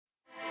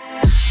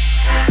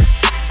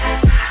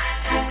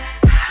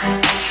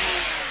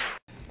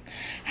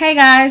Hey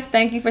guys,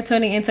 thank you for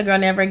tuning in to Girl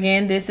Never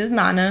Again. This is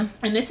Nana.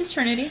 And this is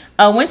Trinity.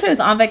 Winter is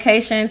on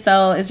vacation,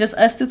 so it's just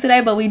us two today,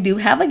 but we do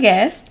have a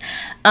guest.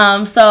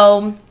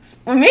 So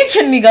when me and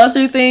Trinity go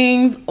through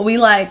things, we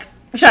like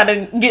try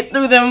to get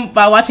through them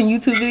by watching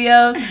YouTube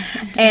videos.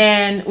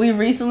 And we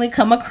recently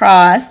come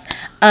across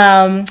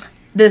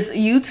this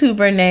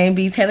YouTuber named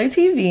B Taylor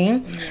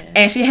TV. Yes.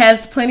 And she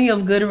has plenty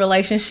of good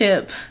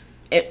relationship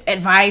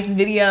advice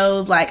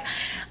videos. Like,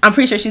 I'm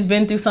pretty sure she's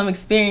been through some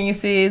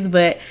experiences,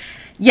 but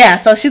yeah,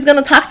 so she's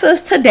gonna talk to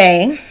us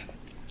today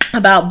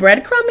about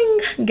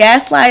breadcrumbing,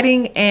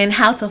 gaslighting, and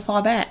how to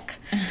fall back.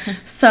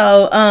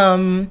 So,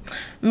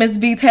 Miss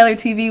B Taylor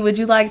TV, would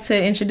you like to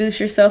introduce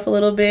yourself a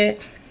little bit?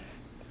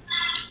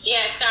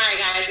 Yeah, sorry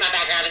guys, my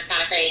background is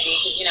kind of crazy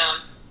because, you know,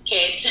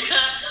 kids.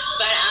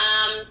 But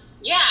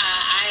yeah,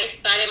 I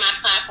started my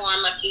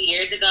platform a few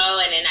years ago,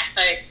 and then I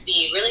started to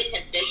be really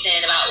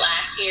consistent about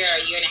last year or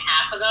a year and a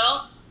half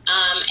ago.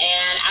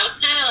 And I was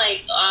kind of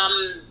like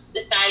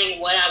deciding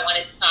what I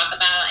wanted to talk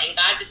about, and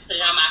God just put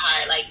it on my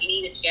heart, like, you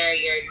need to share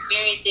your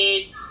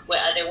experiences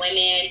with other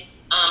women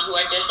who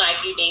are just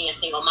like you, being a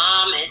single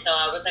mom. And so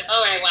I was like,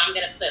 all right, well, I'm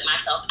going to put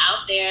myself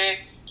out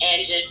there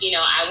and just, you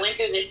know, I went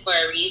through this for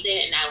a reason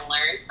and I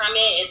learned from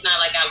it. It's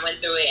not like I went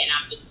through it and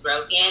I'm just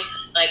broken.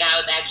 Like, I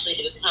was actually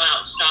to become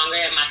out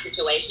stronger in my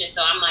situation.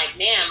 So I'm like,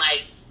 man,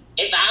 like,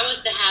 if I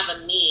was to have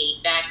a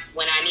me back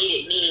when I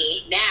needed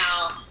me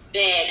now,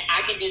 then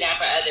I can do that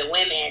for other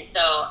women. So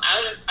I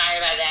was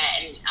inspired by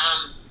that, and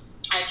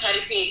I try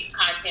to create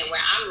content where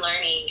I'm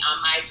learning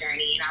on my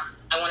journey, and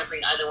I want to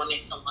bring other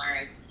women to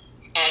learn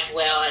as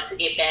well, to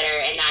get better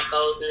and not go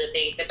through the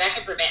things. If I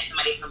can prevent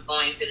somebody from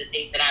going through the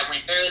things that I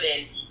went through,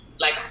 then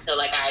like I feel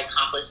like I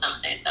accomplished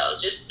something. So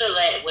just to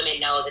let women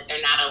know that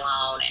they're not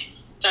alone, and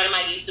started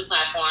my YouTube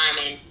platform,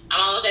 and I'm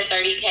almost at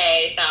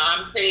 30K, so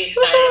I'm pretty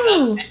excited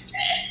about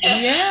that.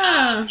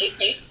 Yeah.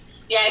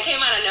 It came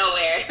out of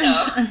nowhere, so.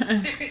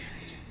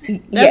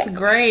 That's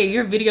great.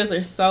 Your videos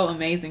are so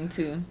amazing,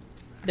 too.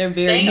 They're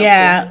very helpful.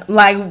 Yeah,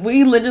 like,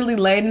 we literally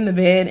laid in the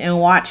bed and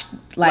watched,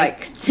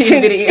 like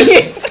 10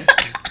 videos.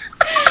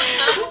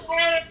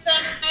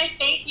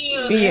 Thank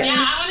you. Yeah,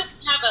 I want to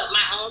have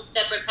my own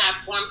separate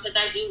platform because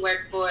I do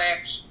work for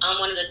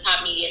one of the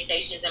top media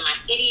stations in my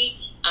city.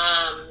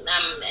 And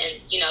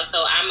you know,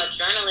 so I'm a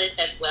journalist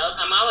as well,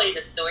 so I'm always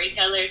a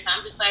storyteller. So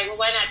I'm just like, well,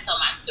 why not tell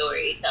my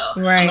story? So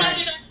right. I'm glad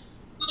you guys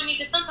told me,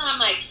 because sometimes I'm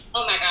like,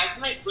 oh my God,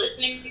 somebody's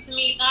listening to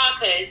me talk,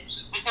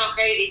 because I sound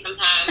crazy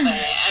sometimes.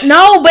 But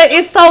no, but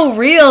it's so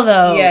real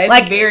though. Yeah, it's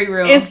like, very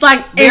real. It's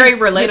like very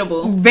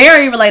relatable.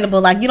 Very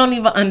relatable. Like, you don't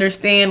even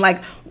understand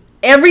like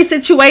every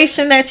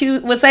situation that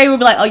you would say would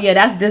be like, oh yeah,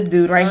 that's this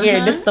dude right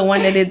here. This is the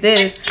one that did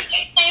this.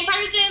 Same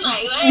person,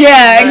 like what?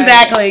 Yeah,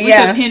 exactly. We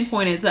could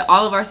pinpoint it to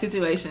all of our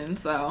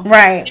situations, so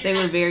right, they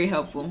were very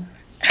helpful.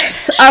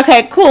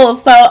 Okay, cool.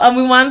 So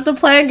we wanted to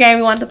play a game.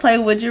 We wanted to play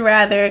Would You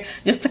Rather,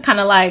 just to kind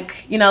of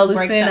like, you know,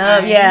 loosen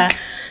up. Yeah.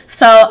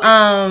 So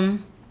I'll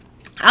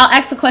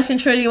ask a question.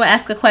 Trudy will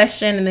ask a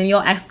question, and then you'll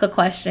ask a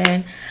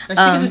question. Or she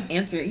can just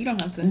answer it. You don't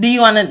have to. Do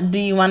you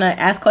wanna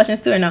ask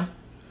questions too, or no?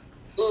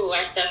 Ooh,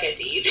 I suck at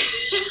these.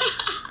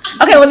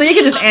 Okay, well then you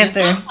can just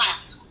answer.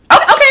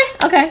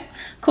 Okay.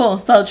 Cool.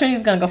 So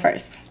Trinity's gonna go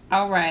first.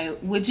 All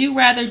right. Would you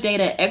rather date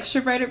an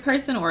extroverted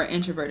person or an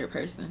introverted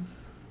person?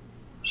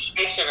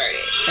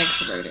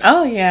 Extroverted.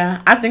 Oh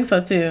yeah, I think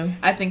so too.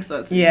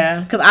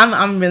 Yeah, because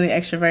I'm really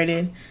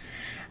extroverted.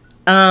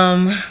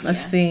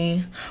 Let's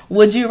see.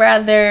 Would you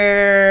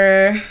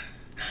rather?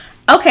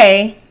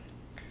 Okay.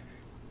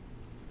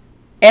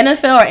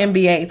 NFL or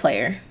NBA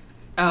player?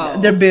 Oh,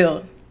 Their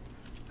build.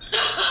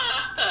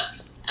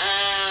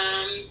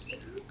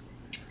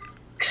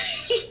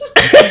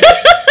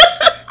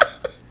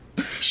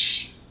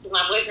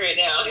 My boyfriend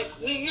now. Let's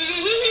see.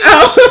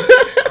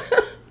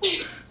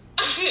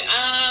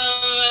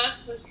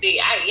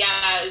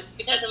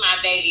 Because of my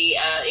baby,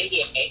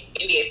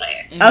 NBA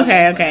player.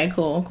 Okay,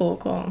 cool.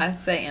 I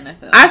say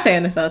NFL. I say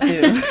NFL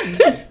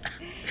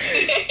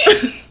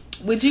too.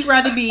 Would you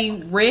rather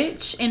be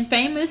rich and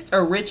famous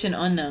or rich and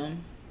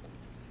unknown?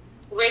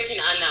 Rich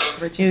and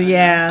unknown.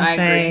 Yeah, I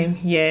same.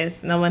 agree.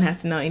 Yes, no one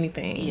has to know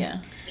anything.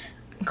 Yeah.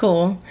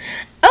 Cool.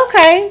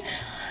 Okay.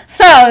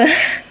 So,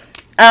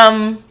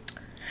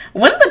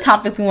 one of the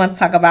topics we want to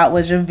talk about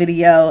was your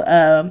video,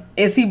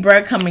 Is He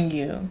Breadcrumbing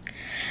You?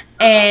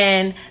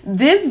 And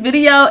this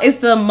video is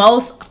the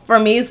most, for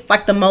me, it's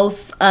like the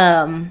most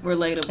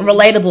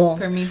relatable.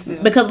 For me too.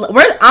 Because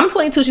I'm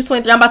 22, she's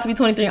 23, I'm about to be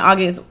 23 in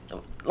August.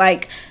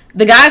 Like,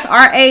 the guys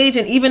our age,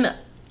 and even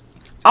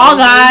all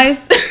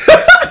guys,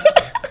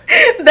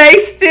 they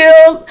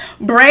still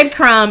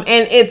breadcrumb,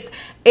 and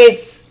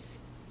it's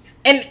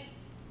and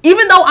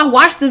even though I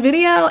watched the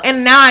video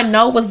and now I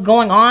know what's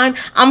going on,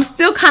 I'm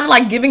still kind of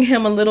like giving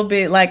him a little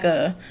bit like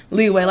a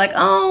leeway, like,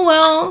 oh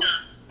well,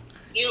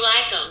 you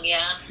like them.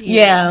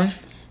 Yeah.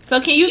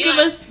 So can you give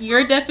us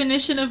your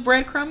definition of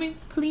breadcrumbing,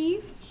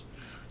 please?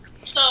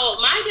 So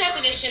my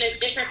definition is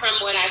different from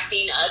what I've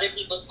seen other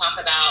people talk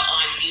about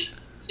on YouTube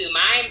to.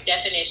 My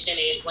definition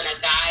is when a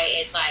guy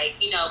is like,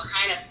 you know,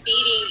 kind of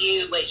feeding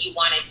you what you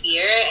want to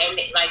hear, and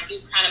like you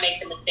kind of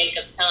make the mistake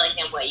of telling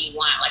him what you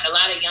want. Like a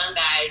lot of young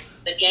guys,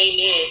 the game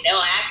is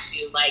they'll ask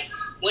you like,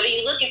 what are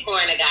you looking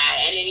for in a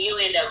guy? And then you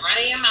end up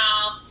running your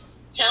mouth,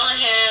 telling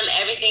him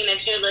everything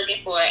that you're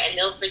looking for, and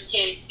they'll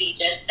pretend to be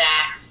just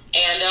that.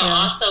 And they'll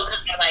also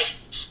kind of like,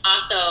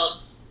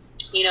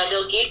 you know,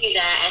 they'll give you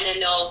that, and then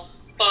they'll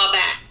fall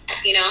back,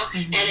 you know?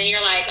 And then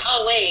you're like,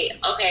 oh, wait,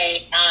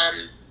 okay,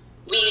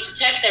 we used to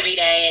text every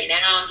day, and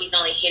now he's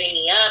only hitting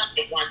me up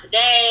like once a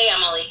day.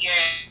 I'm only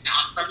hearing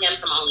from him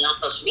only on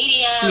social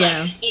media.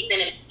 Like, he's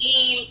sending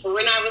memes, so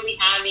we're not really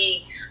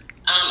having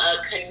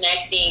a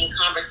connecting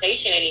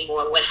conversation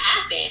anymore. What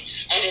happened?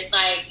 And it's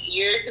like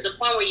you're to the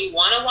point where you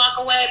want to walk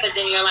away, but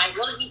then you're like,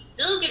 well, he's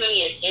still giving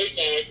me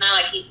attention. It's not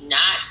like he's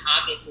not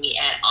talking to me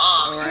at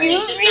all. Right.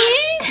 It's just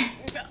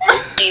not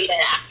the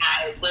that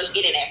I was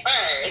getting at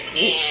first.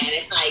 And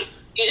it's like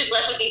you're just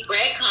left with these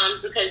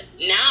breadcrumbs because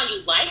now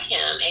you like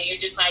him, and you're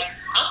just like,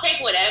 I'll take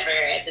whatever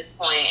at this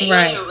point. And you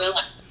don't even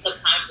realize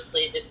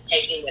subconsciously just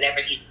taking whatever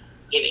he's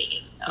giving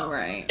you. So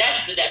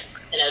that's the definition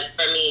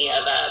for me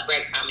of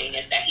breadcrumbing,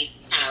 is that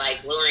he's kind of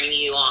like luring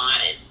you on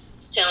and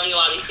telling you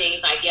all these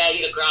things like, yeah,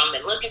 you're the girl I've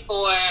been looking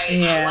for,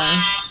 you're my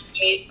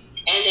wife.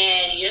 And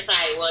then you're just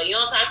like, well, you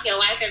don't talk to your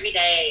wife every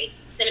day,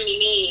 sending me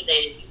memes,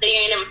 and you say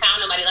you ain't never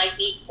found nobody like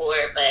me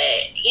before,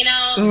 but you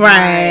know,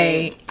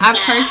 I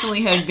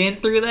personally have been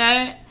through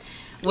that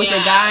with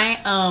a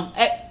guy.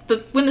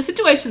 When the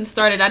situation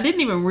started, I didn't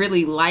even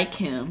really like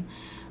him.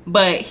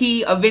 But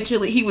he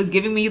was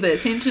giving me the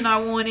attention I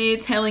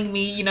wanted, telling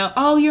me, you know,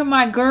 oh, you're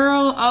my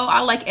girl. Oh, I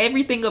like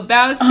everything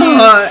about you.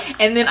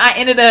 And then I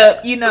ended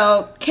up, you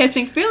know,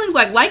 catching feelings,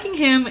 like liking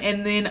him.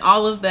 And then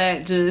all of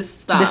that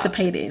just stopped.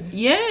 Dissipated.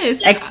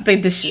 Yes.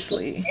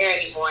 Expeditiously.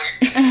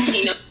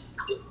 Anymore.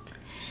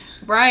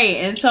 Right.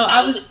 And so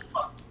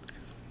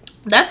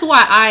that's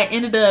why I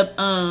ended up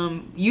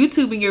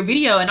YouTubing your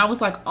video, and I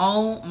was like,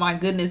 oh my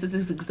goodness, this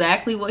is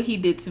exactly what he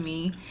did to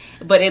me.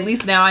 But at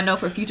least now I know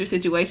for future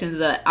situations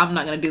that I'm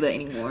not going to do that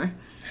anymore.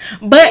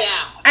 But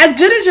as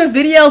good as your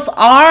videos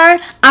are,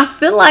 I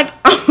feel like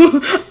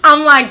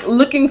I'm like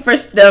looking for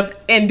stuff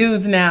in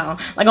dudes now.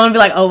 Like I'm going to be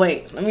like, oh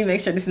wait, let me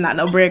make sure this is not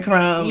no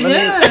breadcrumb.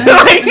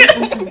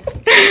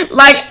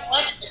 Like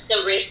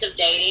the risk of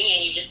dating,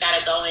 and you just got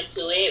to go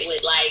into it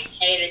with like,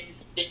 hey,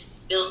 this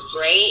feels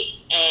great,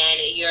 and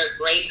you're a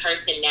great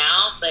person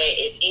now, but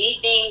if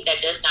anything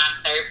that does not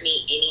serve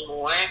me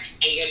anymore,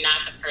 and you're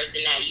not the person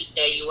that you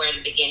said you were in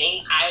the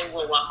beginning, I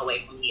will walk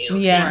away from you.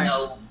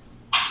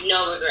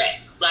 No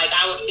regrets. Like,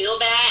 I will feel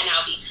bad and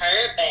I'll be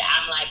hurt, but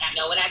I'm like, I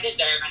know what I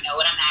deserve, I know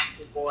what I'm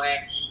asking for,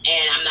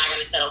 and I'm not going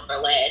to settle for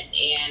less.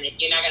 And if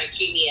you're not going to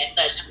treat me as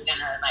such, I'm going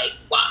to like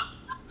walk.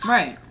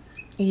 Right.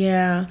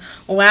 Yeah.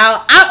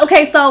 Wow.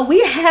 Okay, so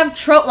we have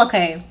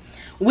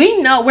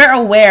we know, we're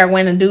aware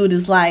when a dude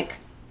is like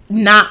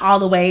not all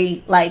the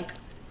way, like,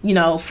 you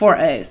know, for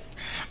us,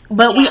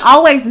 but we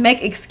always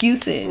make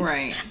excuses.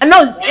 Right.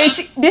 No, was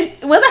it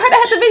her that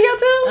had the video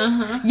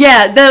too?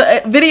 Yeah,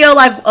 the video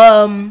like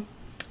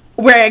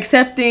we're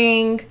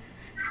accepting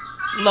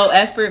low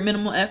effort,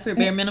 minimal effort,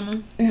 bare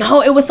minimum.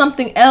 No, it was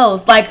something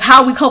else. Like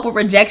how we cope with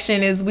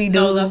rejection is we do.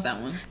 No, not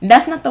that one.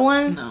 That's not the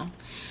one. No,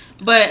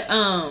 but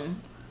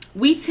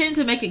we tend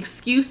to make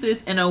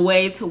excuses in a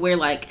way to where,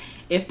 like,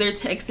 if they're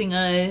texting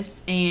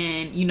us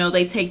and, you know,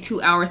 they take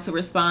 2 hours to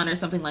respond or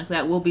something like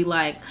that, we'll be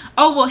like,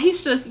 oh, well,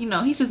 he's just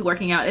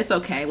working out. It's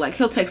okay. Like,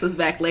 he'll text us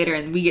back later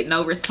and we get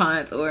no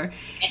response. Or and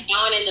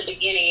knowing in the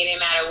beginning, it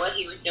didn't matter what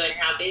he was doing,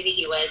 how busy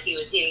he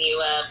was hitting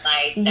you up.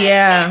 Like,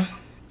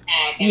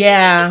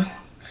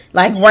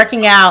 like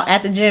working out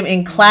at the gym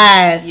in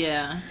class.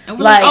 Yeah. And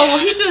we're like, oh, well,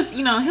 he just,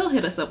 you know, he'll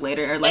hit us up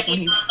later. Or like when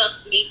he's on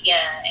social media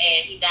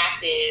and he's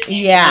active.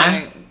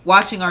 And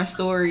watching our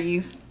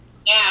stories.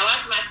 Yeah, I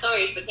watch my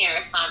stories but can't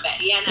respond back.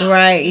 Yeah, no.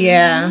 Right,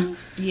 yeah.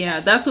 Yeah,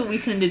 that's what we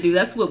tend to do.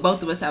 That's what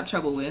both of us have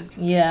trouble with.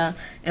 Yeah.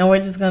 And we're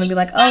just going to be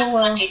like, oh,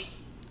 well.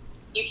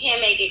 You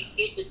can't make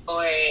excuses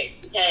for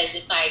it because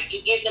it's like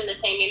you give them the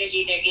same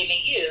energy they're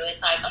giving you.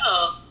 It's like,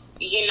 oh,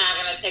 you're not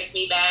going to text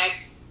me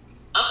back.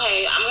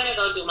 Okay, I'm going to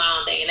go do my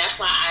own thing. And that's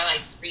why I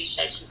like to preach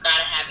that you got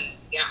to have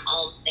your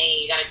own thing.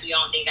 You got to do your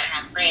own thing. You got to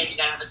have friends. You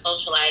got to have a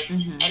social life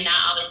and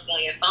not always be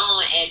on your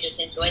phone, and just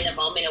enjoy the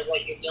moment of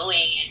what you're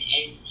doing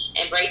and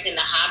embracing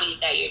the hobbies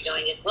that you're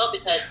doing as well,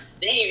 because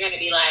then you're going to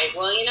be like,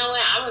 well, you know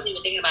what? I wasn't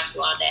even thinking about you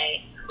all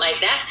day.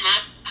 Like, that's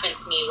happened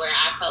to me where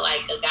I felt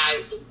like a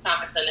guy who was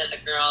talking to another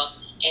girl,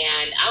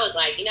 and I was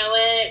like, you know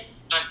what?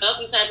 I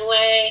felt some type of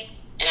way,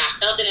 and I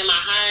felt it in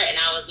my heart, and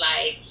I was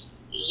like,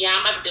 yeah,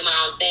 I'm about to do my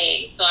own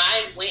thing. So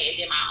I went and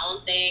did my own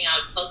thing. I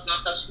was posting on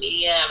social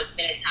media. I was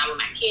spending time with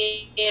my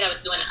kid. I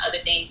was doing other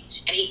things.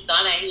 And he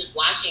saw that. He was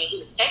watching. He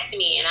was texting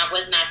me. And I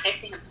was not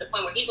texting him to the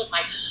point where he was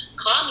like,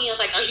 call me. I was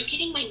like, are you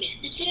getting my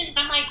messages? And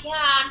I'm like,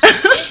 yeah, I'm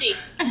just busy.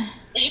 And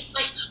he was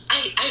like,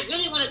 I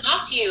really want to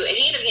talk to you. And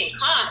he ended up getting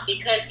caught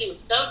because he was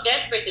so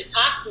desperate to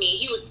talk to me.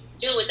 He was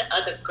still with the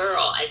other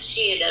girl. And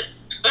she ended up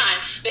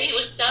But he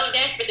was so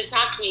desperate to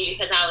talk to me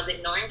because I was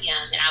ignoring him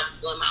and I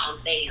was doing my own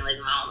thing and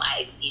living my own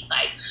life. He's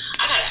like,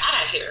 I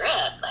gotta hit her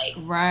up. Like,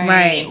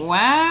 right.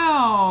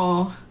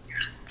 Wow.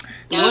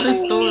 What a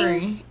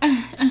story.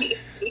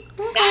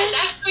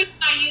 That's pretty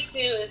on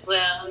YouTube as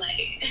well.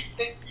 Like,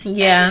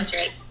 yeah.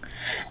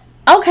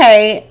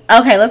 Okay,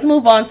 let's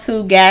move on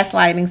to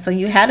gaslighting. So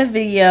you had a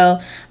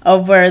video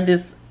over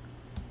this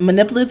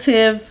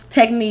manipulative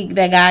technique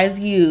that guys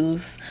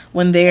use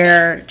when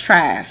they're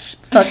trash.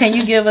 So can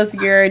you give us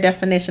your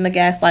definition of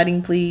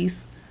gaslighting, please?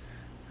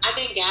 I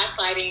think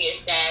gaslighting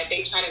is that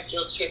they try to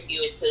guilt trip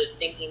you into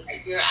thinking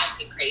that you're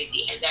acting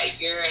crazy and that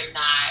you're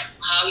not,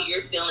 how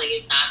you're feeling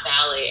is not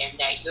valid and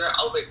that you're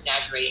over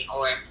exaggerating.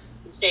 Or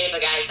say if a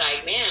guy's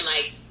like, man,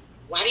 like,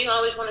 why do you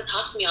always want to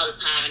talk to me all the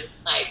time? And it's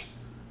just like,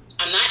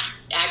 I'm not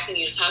asking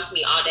you to talk to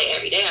me all day,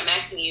 every day. I'm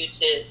asking you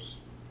to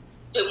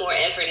put more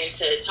effort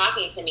into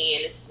talking to me,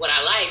 and this is what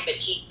I like. But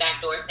he's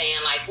backdoor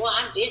saying like, well,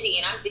 I'm busy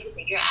and I'm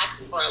busy. You're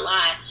asking for a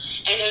lot,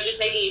 and they're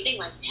just making you think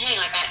like, dang,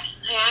 like I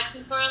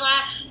asking for a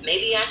lot.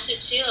 Maybe I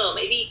should chill.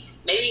 Maybe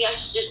I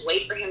should just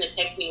wait for him to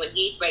text me when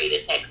he's ready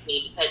to text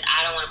me because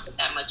I don't want to put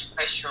that much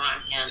pressure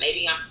on him.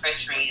 Maybe I'm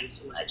pressuring him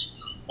too much.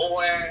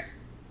 Or,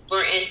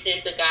 for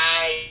instance, a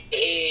guy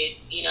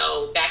is, you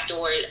know,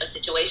 backdoor a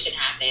situation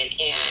happened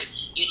and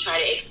you try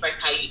to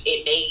express how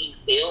it made you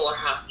feel or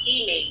how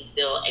he made you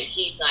feel, and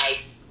he's like,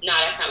 no,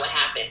 that's not what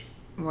happened.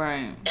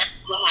 Right. That's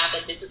what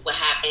happened. This is what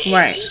happened. And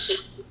right. You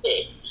should do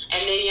this.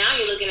 And then now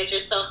you're looking at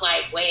yourself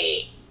like,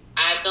 wait,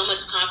 I have so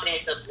much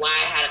confidence of why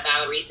I had a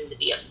valid reason to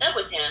be upset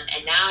with him,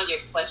 and now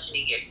you're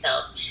questioning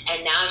yourself,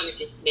 and now you're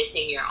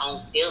dismissing your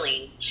own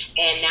feelings,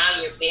 and now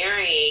you're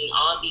burying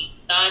all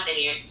these thoughts, and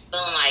you're just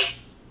feeling like,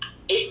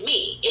 it's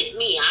me,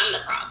 I'm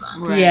the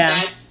problem. Right.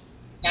 Yeah.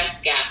 That's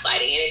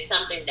gaslighting, and it's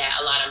something that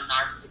a lot of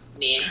narcissist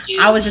men do.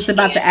 I was just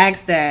about to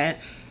ask that.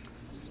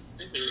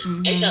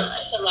 Mm-hmm. It's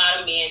a lot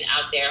of men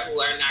out there who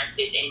are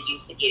narcissists and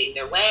used to getting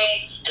their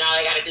way, and all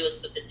they got to do is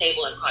flip the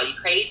table and call you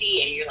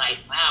crazy, and you're like,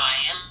 wow, I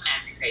am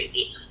acting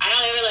crazy. I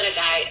don't ever let a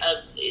guy,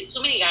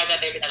 too many guys out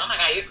there be like, oh my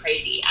God, you're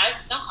crazy.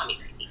 Don't call me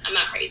crazy. I'm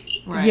not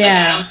crazy. Right.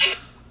 Yeah. Like, I don't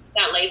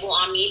that label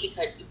on me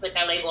because you put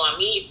that label on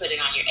me, you put it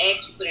on your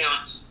ex, you put it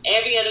on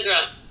every other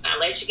girl. I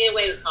let you get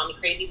away with calling me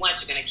crazy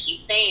once. You're going to keep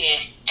saying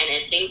it, and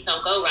then things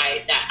don't go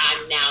right, that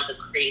I'm now the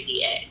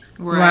crazy ex.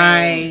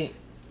 Right.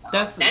 So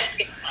that's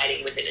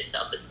gaslighting within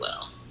itself as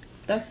well.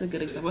 That's a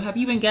good example. Have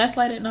you been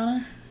gaslighted,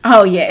 Nana?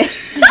 Oh, yeah.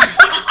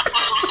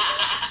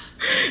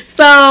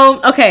 So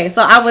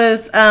I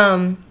was,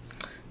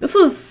 this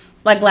was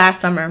like last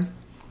summer,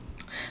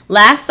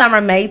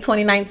 May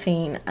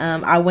 2019,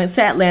 I went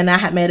to Atlanta. I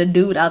had met a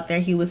dude out there.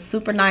 He was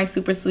super nice,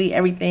 super sweet,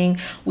 everything.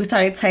 We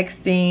started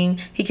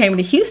texting. He came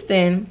to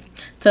Houston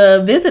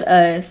to visit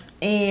us,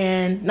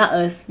 and not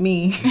us,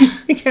 me.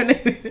 He came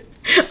to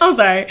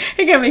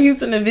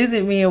Houston to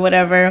visit me or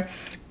whatever.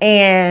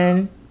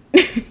 And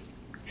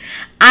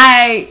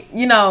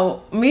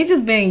me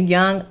just being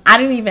young, I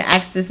didn't even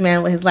ask this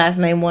man what his last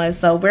name was.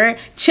 So we're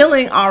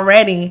chilling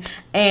already.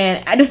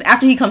 And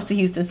after he comes to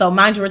Houston. So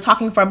mind you, we're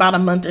talking for about a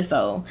month or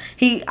so.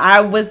 It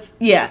was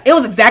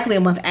exactly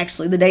a month,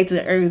 actually. The dates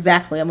are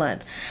exactly a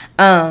month.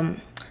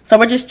 So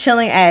we're just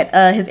chilling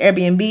at his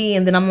Airbnb.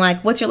 And then I'm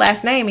like, what's your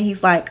last name? And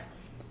he's like,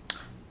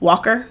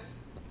 Walker.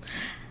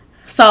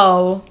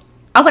 So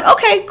I was like,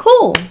 okay,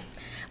 cool.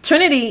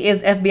 Trinity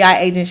is FBI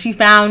agent. She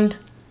found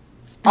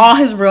all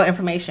his real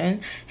information.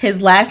 His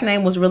last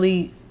name was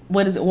really,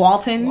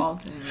 Walton?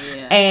 Walton,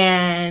 yeah.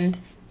 And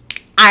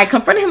I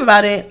confronted him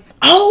about it.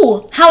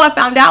 Oh, how I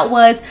found out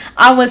was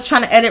I was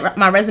trying to edit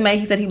my resume.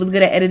 He said he was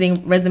good at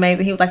editing resumes,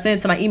 and he was like, send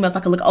it to my email so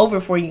I could look over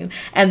for you.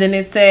 And then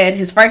it said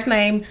his first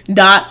name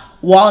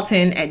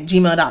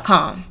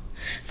 .walton@gmail.com.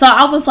 So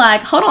I was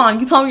like, hold on,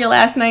 you told me your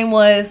last name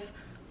was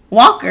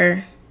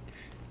Walker.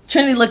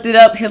 Trinity looked it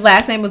up. His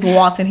last name was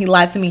Walton. He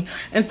lied to me.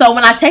 And so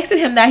when I texted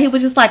him that, he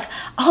was just like,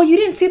 oh, you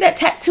didn't see that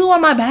tattoo on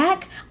my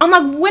back? I'm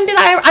like, when did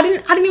I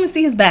didn't even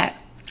see his back.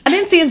 I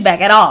didn't see his back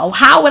at all.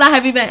 How would I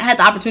have even had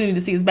the opportunity to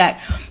see his back?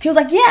 He was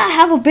like, yeah, I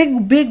have a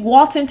big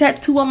Walton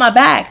tattoo on my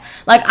back.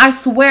 Like, I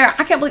swear,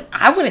 I can't believe,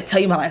 I wouldn't tell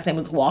you my last name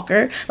was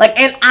Walker. Like,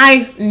 and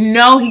I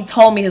know he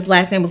told me his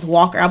last name was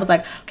Walker. I was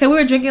like, okay, we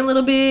were drinking a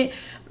little bit.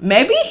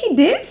 Maybe he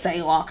did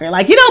say Walker.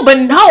 Like, but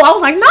no, I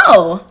was like,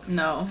 no.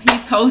 No, he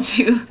told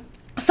you.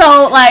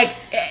 So, like,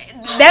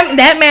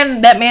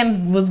 that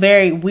man was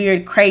very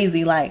weird,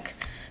 crazy, like,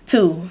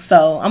 too.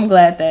 So, I'm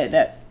glad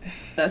that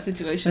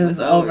situation was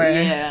over.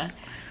 Yeah.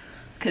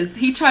 Because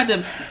he tried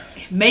to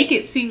make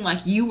it seem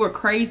like you were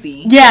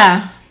crazy.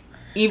 Yeah.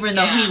 Even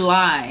though he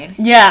lied.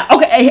 Yeah.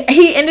 Okay.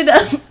 He ended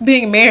up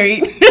being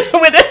married with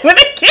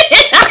a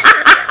kid.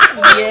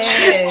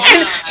 Yeah.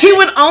 And he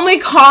would only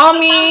call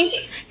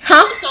me.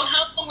 Huh? So,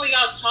 how long were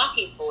y'all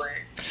talking for?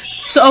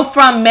 So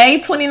from May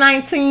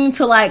 2019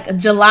 to like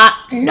August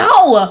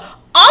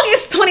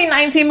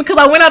 2019, because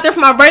I went out there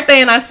for my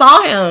birthday and I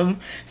saw him.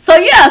 So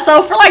yeah,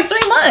 so for like 3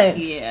 months.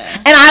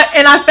 Yeah.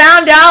 And I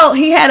found out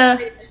he had a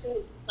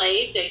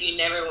place? Like, you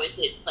never went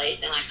to his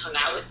place and like hung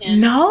out with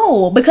him?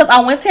 No, because I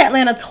went to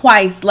Atlanta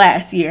twice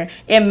last year.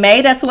 In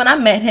May, that's when I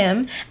met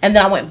him, and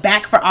then I went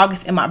back for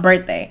August and my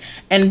birthday.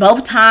 And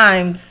both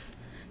times,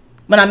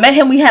 when I met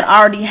him, we had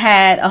already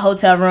had a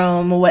hotel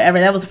room or whatever.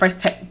 That was the first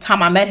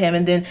time I met him.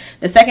 And then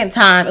the second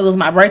time, it was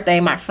my birthday.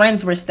 My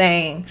friends were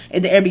staying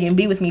at the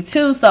Airbnb with me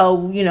too.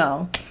 So, you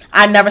know,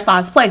 I never saw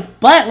his place.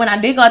 But when I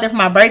did go out there for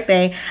my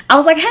birthday, I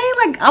was like, hey,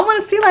 like, I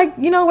want to see, like,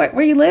 you know,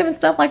 where you live and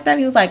stuff like that. And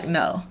he was like,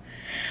 no.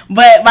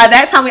 But by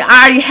that time,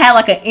 I already had,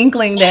 like, an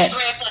inkling that,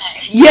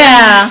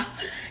 yeah.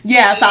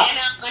 Yeah, so. Man,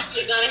 I want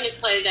you to go to his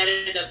place. That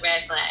is a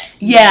red flag.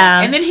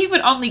 Yeah. And then he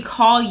would only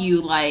call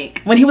you,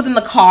 like, when he was in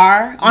the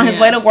car on his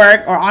way to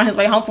work or on his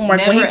way home from work.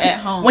 Never at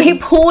home. When he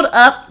pulled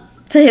up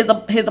to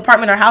his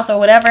apartment or house or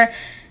whatever,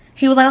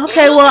 he was like,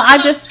 okay, well, I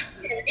just.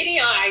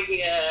 Video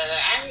idea.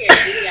 I'm here.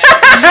 Video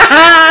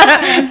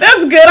idea.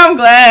 That's good. I'm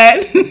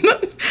glad.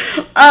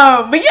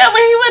 But yeah,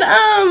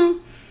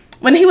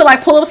 when he would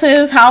like pull up to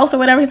his house or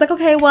whatever, he's like,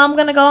 okay, well, I'm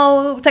gonna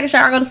go take a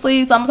shower and go to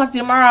sleep, so I'm gonna talk to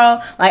you tomorrow.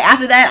 Like,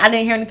 after that, I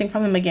didn't hear anything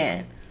from him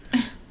again.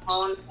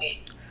 Oh,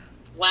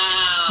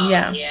 wow.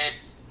 Yeah.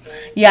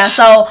 Yeah.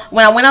 So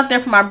when I went out there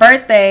for my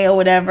birthday or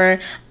whatever,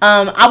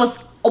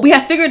 we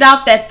had figured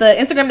out that the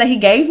Instagram that he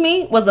gave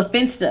me was a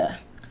Finsta.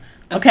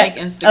 Fake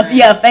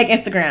Instagram. A fake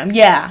Instagram.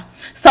 Yeah.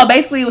 So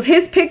basically, it was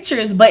his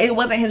pictures, but it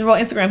wasn't his real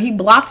Instagram. He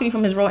blocked me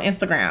from his real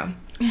Instagram.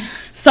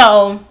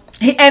 So,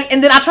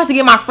 and then I tried to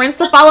get my friends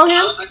to follow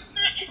him.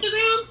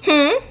 Instagram?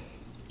 Hmm?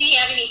 Did he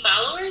have any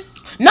followers?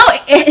 No,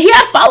 he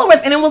had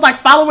followers, and it was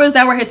like followers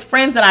that were his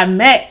friends that I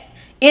met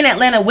in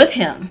Atlanta with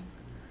him.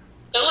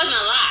 So it wasn't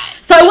a lie.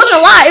 So it wasn't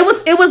a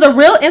lie. It was a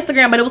real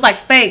Instagram, but it was like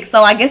fake.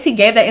 So I guess he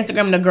gave that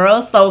Instagram to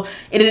girls, so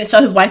it didn't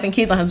show his wife and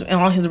kids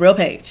on his real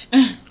page.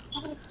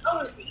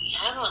 What does he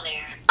have on there?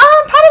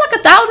 Probably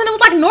like 1,000. It was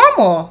like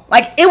normal.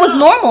 Like, it was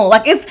normal.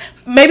 Like, it's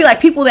maybe like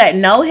people that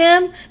know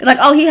him. It's like,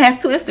 oh, he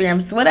has 2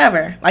 Instagrams,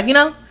 whatever. Like, you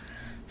know.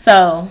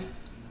 So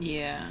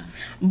yeah.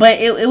 But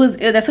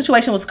that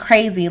situation was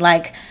crazy.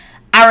 Like,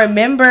 I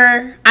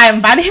remember I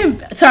invited him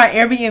to our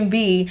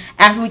Airbnb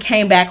after we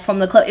came back from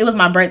the club. It was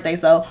my birthday,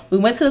 so we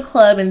went to the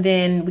club and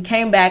then we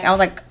came back. I was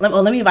like,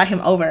 let me invite him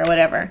over or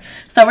whatever.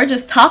 So we're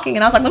just talking,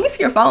 and I was like, let me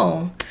see your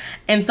phone.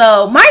 And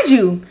so, mind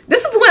you,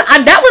 this is when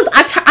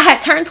I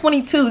had turned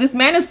 22. This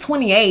man is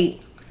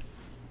 28.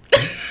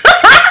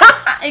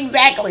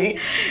 Exactly.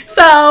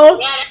 So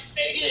yeah,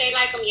 they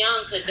like them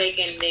young because they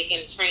can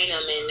train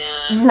them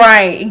and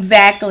right,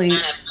 exactly.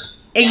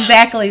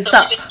 Exactly. So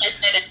they're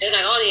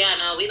like, oh yeah,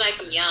 no, we like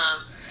them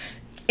young.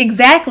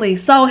 Exactly.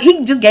 So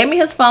he just gave me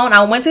his phone.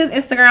 I went to his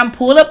Instagram,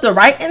 pulled up the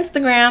right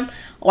Instagram,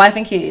 wife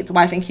and kids,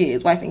 wife and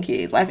kids, wife and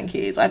kids, wife and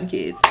kids, wife and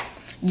kids.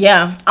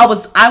 Yeah, I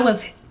was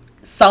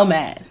so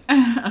mad.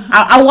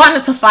 I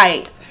wanted to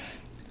fight.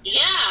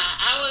 Yeah,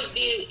 I would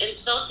be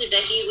insulted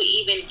that he would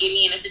even get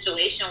me in a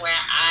situation where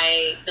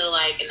I feel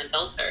like an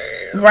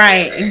adulterer.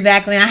 Right, whatever.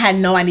 exactly. And I had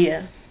no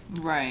idea.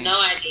 Right.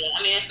 No idea.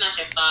 I mean, it's not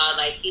your fault.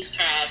 Like, he's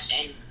trash,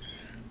 and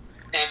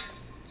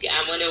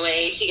I wonder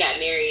when she got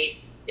married.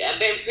 I'm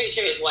pretty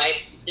sure his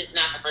wife, this is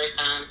not the first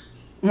time.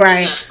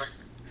 Right.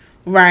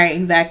 Right,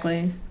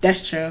 exactly.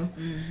 That's true.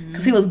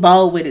 Because he was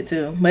bold with it,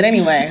 too. But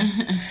anyway.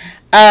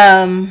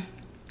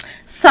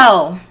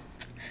 So,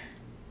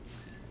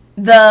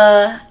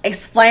 the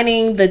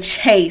explaining the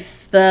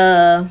chase,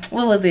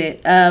 what was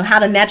it? How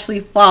to naturally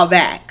fall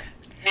back.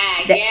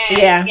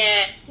 Yeah.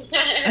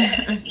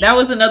 That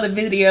was another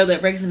video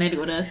that resonated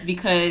with us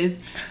because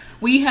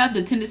we have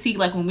the tendency,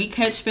 like, when we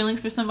catch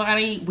feelings for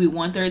somebody, we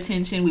want their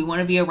attention, we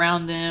want to be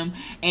around them,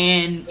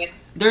 and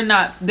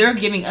they're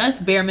giving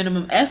us bare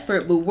minimum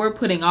effort, but we're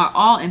putting our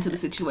all into the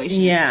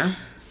situation. Yeah.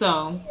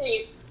 So,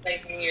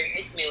 like, when you're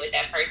intimate with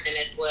that person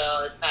as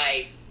well, it's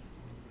like,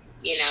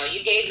 you know,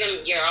 you gave them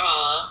your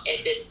all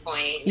at this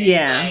point.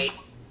 And like,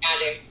 now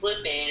they're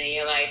slipping, and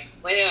you're like,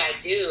 what do I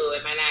do?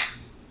 Am I not?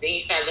 Then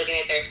you start looking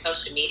at their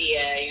social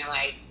media, and you're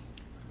like,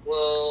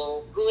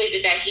 well, who is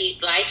it that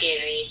he's liking?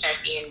 And you start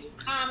seeing new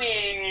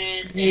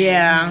comments. And,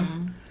 yeah.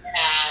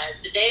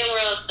 The dating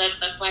world sucks.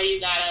 That's why you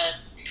gotta.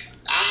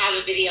 I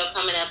have a video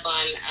coming up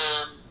on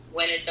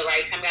when is the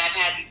right time. I've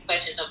had these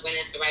questions of when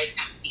is the right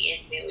time to be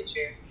intimate with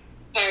your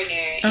partner.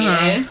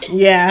 Yes.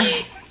 Yeah.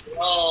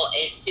 Role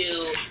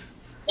into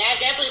that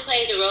definitely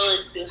plays a role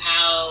into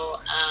how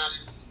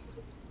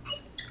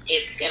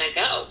it's gonna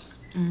go.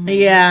 Mm-hmm.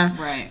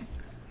 Yeah. Right.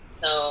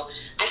 So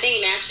I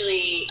think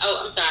naturally.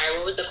 Oh, I'm sorry.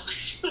 What was the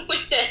question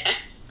with that?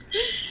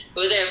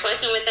 Was there a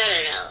question with that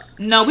or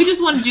no? No, we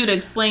just wanted you to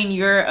explain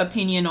your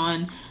opinion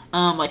on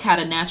like how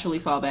to naturally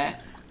fall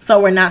back.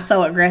 So we're not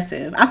so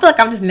aggressive. I feel like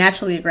I'm just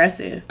naturally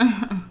aggressive.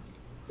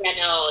 Yeah,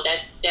 no,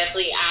 that's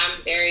definitely.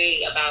 I'm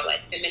very about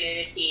like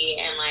femininity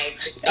and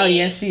like just. Oh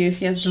yeah, she is.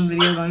 She has some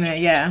videos on that.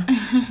 Yeah.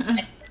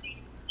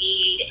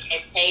 Lead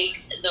and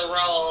take the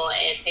role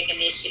and take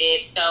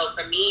initiative. So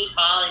for me,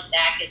 falling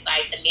back is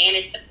like the man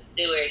is the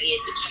pursuer, he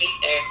is the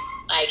chaser.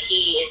 Like,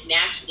 he is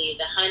naturally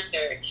the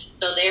hunter.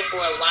 So therefore,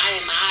 why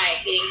am I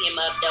hitting him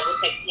up, double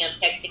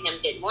texting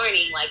him, good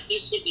morning? Like, he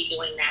should be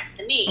doing that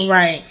to me.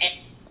 Right. And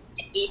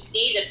you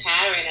see the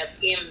pattern of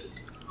him,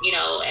 you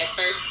know, at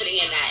first putting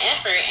in that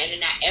effort, and then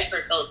that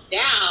effort goes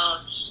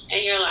down,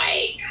 and you're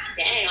like,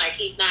 dang, like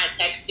he's not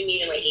texting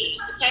me the way he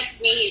used to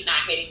text me. He's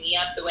not hitting me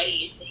up the way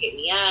he used to hit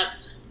me up.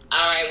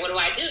 All right,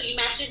 what do? You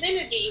match his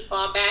energy. You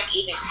fall back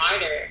even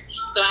harder.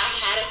 So I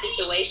had a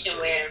situation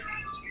where,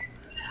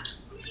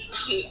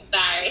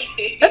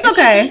 sorry. That's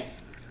okay.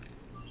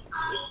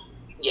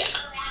 Yeah.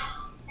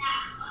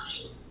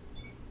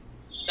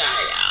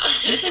 Sorry, y'all.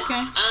 It's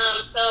okay.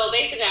 So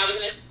basically, I was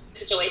in a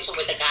situation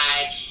with a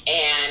guy,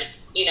 and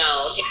you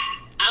know,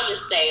 I'll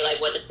just say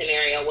like what the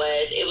scenario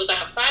was. It was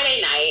like a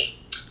Friday night,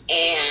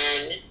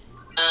 and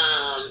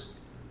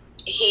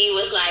he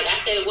was like, I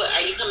said, "What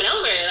are you coming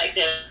over? Like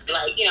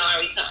you know,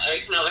 are you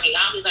coming over hang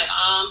out?" He's like,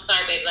 "Oh, I'm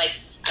sorry, baby. Like,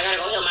 I gotta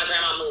go help my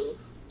grandma move."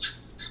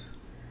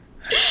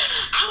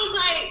 I was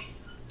like,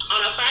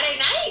 on a Friday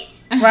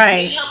night,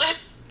 right? You help her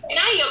at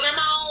night, your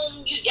grandma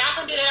home. Y'all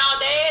can do that all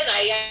day.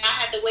 Like, y'all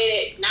have to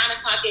wait at 9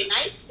 o'clock at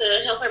night to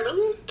help her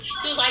move.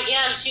 She was like,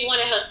 yeah, she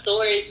wanted her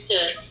storage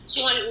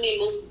she wanted me to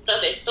move some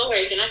stuff at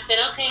storage. And I said,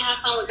 okay, have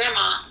fun with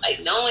grandma. Like,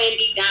 knowing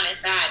deep down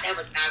inside, that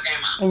was not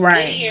grandma.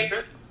 Right. Didn't hear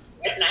from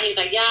him. He's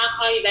like, yeah, I'll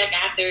call you back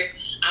after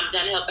I'm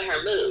done helping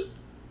her move.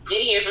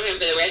 Didn't hear from him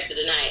for the rest of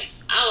the night.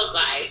 I was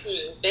like,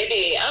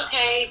 baby,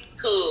 okay,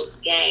 cool,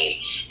 game.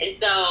 And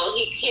so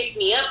he hits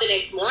me up the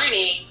next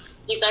morning.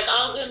 He's like,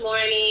 oh, good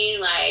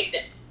morning.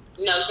 Like,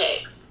 no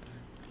text.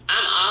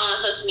 I'm all on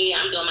social media.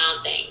 I'm doing my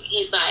own thing.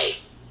 He's like,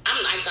 I'm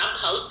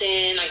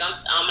posting like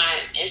on my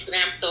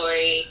Instagram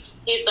story.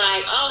 He's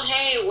like, oh,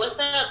 hey, what's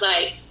up?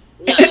 Like,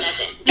 no,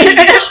 nothing. Then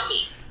he calls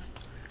me.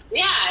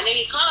 Yeah, and then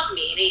he calls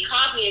me, and then he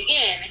calls me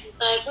again. And he's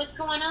like, what's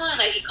going on?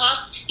 Like, he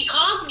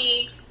calls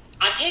me.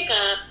 I pick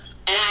up,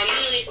 and I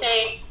immediately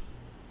say,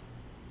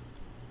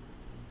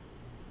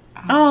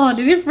 oh,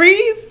 did it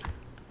freeze?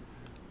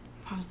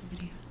 Pause the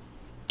video.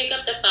 Pick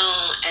up the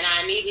phone, and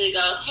I immediately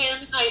go, hey,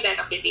 let me call you back.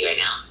 I'm busy right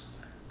now.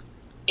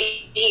 And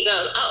he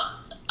goes, oh,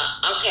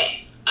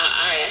 okay. All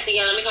right. I said,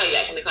 yeah, let me call you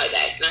back. And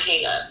I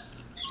hang up.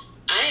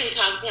 I didn't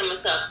talk to him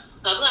myself.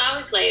 A couple of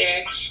hours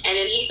later, and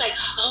then he's like,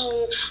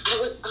 oh, I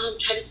was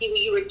trying to see what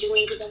you were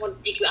doing because I want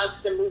to take you out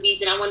to the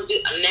movies, and I want to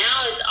do,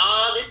 now it's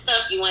all this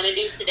stuff you want to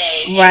do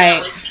today.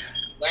 Right.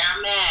 Where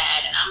I'm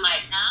at. And I'm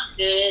like, nah, I'm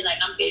good. Like,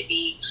 I'm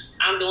busy.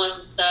 I'm doing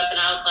some stuff. And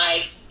I was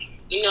like,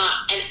 you know,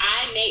 and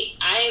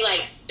I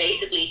like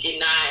basically did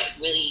not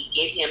really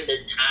give him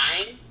the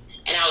time.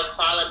 And I was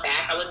falling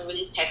back. I wasn't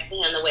really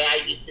texting him the way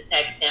I used to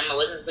text him. I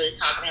wasn't really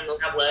talking to him like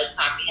I was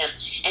talking to him.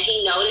 And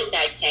he noticed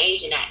that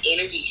change and that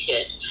energy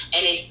shift.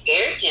 And it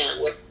scared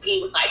him where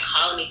he was like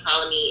calling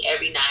me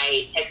every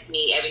night, texting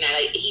me every night.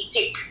 Like, he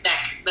picked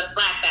the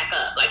slack back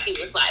up. Like, he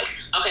was like,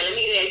 okay, let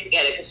me get that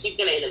together because she's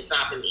going to end up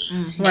dropping me.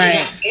 Mm-hmm.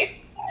 Right.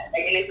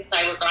 And it's just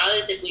like,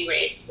 regardless if we were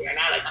intimate or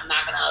not, like, I'm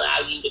not going to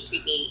allow you to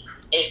treat me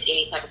as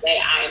any type of way.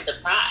 I am the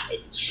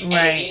prize. Right.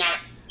 And if you're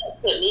not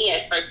put me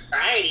as first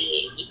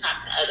priority and you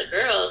talking to other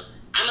girls,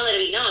 I'm gonna let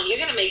it be known you're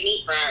gonna make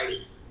me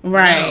priority.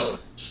 Right. So,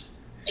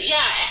 yeah,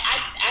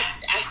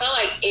 I felt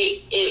like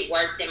it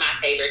worked in my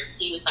favor because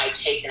he was like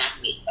chasing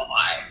after me so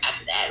hard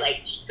after that,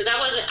 like, because I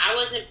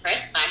wasn't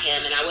impressed by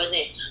him, and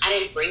I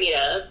didn't bring it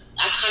up.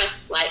 I kind of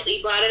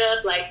slightly brought it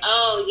up, like,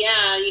 oh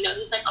yeah, you know,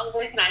 he's like, oh,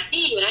 where can I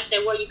see you? And I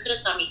said, well, you could have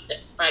saw me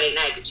Friday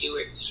night, but you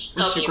were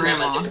helping your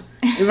grandma.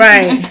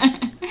 Right.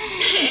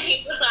 And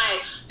he was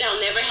like, that'll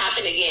never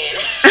happen again.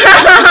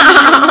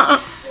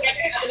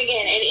 Never happen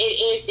again. And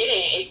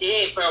it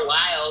didn't for a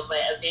while, but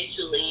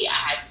eventually I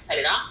had to cut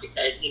it off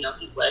because, you know,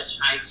 he was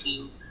trying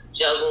to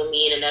juggle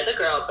me and another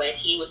girl, but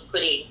he was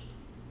putting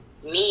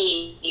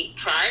me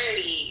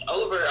priority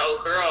over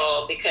old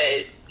girl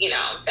because, you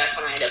know, that's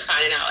when I ended up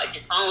finding out, like,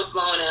 his phone was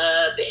blowing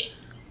up and,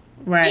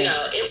 right. You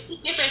know, it was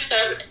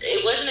different.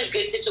 It wasn't a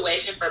good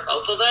situation for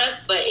both of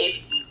us, but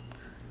it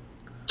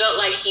felt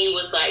like he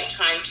was like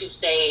trying to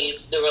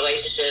save the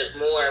relationship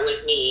more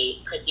with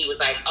me because he was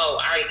like, oh,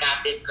 I already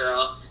got this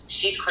girl.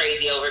 She's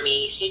crazy over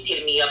me. She's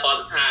hitting me up all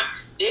the time.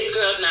 This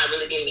girl's not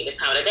really giving me this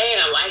time of the day,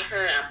 and I like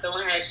her, and I'm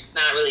feeling her. She's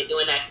not really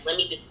doing that, so let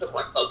me just put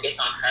more focus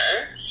on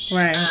her.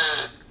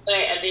 Right. But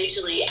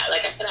eventually,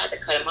 like I said, I had to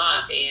cut him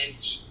off, and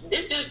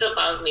this dude still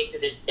follows me to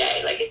this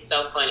day. Like, it's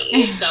so funny.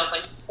 It's so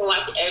funny. I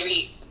watch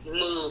every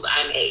move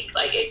I make.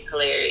 Like, it's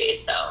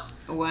hilarious. So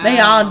wow. They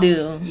all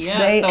do. Yeah,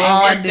 they so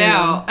all it do.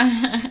 Out.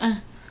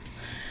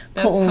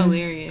 That's cool.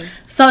 Hilarious.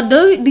 So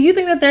do you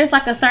think that there's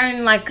like a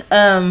certain like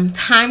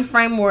time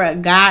frame where a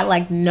guy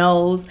like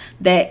knows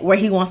that where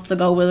he wants to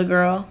go with a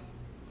girl?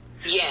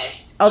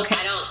 Yes. Okay.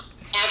 I don't.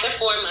 After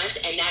 4 months,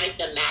 and that is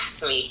the max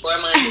for me. 4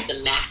 months is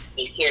the max for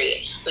me,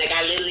 period. Like,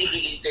 I literally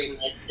give you 3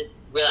 months to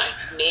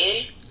realize.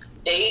 Men,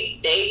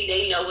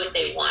 they know what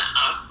they want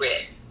off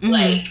rip. Mm-hmm.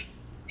 Like,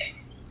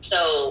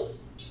 so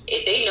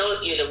if they know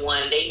if you're the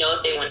one, they know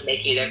if they want to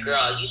make you their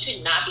girl. You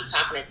should not be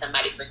talking to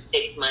somebody for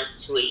 6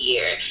 months to a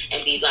year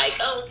and be like,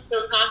 oh, we're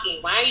still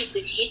talking. Why are you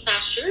sleeping? He's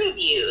not sure of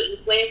you.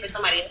 He's waiting for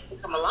somebody else to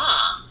come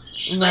along.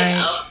 Right.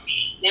 Like,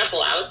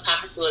 example, I was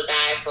talking to a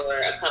guy for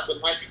a couple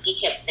of months, and he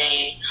kept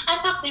saying, I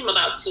talked to him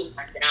about 2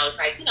 months, and I was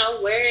like,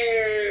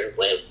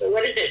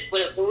 what is this?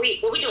 What we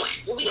doing?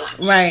 What we doing?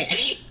 Right. And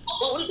he,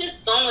 well, we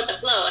just going with the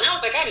flow. And I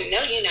was like, I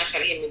know you're not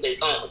trying to hit me with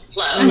going with the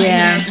flow.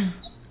 Yeah.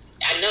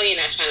 I know you're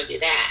not trying to do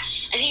that.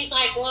 And he's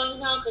like, well,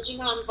 because, I'm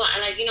going,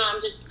 like,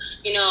 I'm just,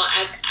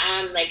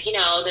 I'm like,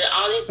 all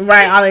this.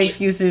 Right, all the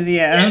excuses,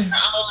 yeah. Like,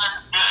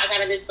 I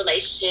got in this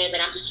relationship,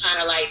 and I'm just trying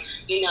to, like,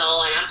 and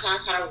I'm trying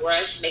to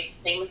rush and make the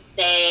same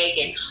mistake.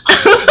 And all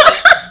this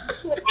stuff.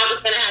 I was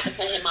going to have to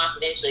cut him off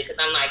eventually, because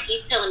I'm like,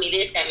 he's telling me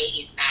this, that means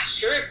he's not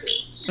sure of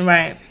me.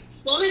 Right.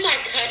 As soon as I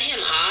cut him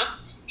off,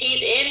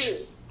 he's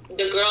in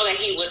the girl that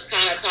he was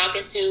kind of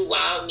talking to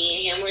while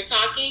me and him were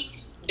talking.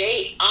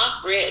 They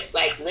off rip,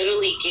 like,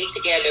 literally get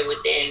together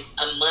within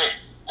a month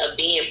of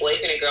being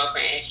boyfriend and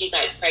girlfriend, and she's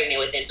like pregnant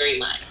within 3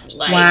 months.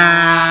 Like,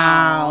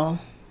 wow.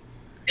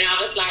 And I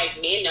was like,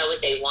 men know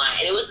what they want,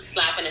 and it was a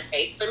slap in the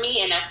face for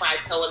me. And that's why I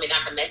told women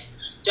not to mess.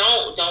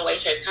 Don't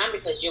waste your time,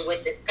 because you're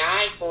with this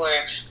guy for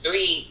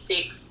 3,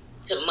 6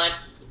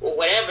 months or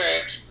whatever,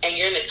 and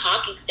you're in the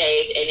talking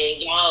stage, and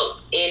then y'all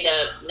end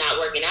up not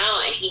working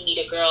out, and he need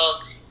a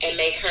girl and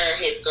make her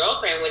his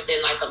girlfriend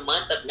within like a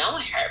month of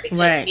knowing her, because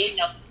men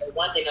know what they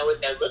want, they know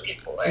what they're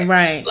looking for.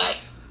 Right. Like,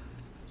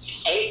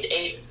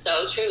 it's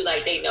so true.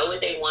 Like, they know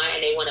what they want,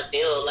 and they want to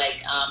build.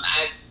 Like,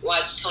 I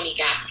watched Tony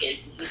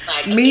Gaskins, and he's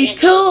like, me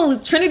too.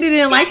 Trinity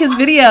didn't like his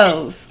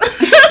videos.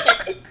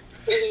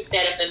 He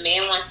said if a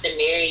man wants to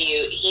marry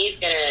you, he's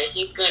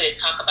gonna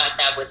talk about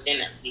that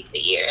within at least a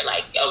year.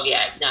 Like, oh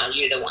yeah, no,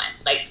 you're the one.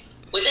 Like,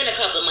 within a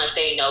couple of months,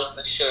 they know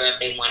for sure if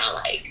they want to,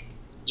 like,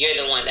 you're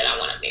the one that I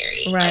want to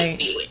marry. Right. Like,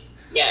 be with.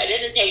 Yeah, it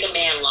doesn't take a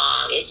man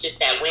long. It's just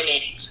that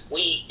women,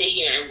 we sit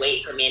here and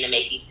wait for men to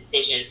make these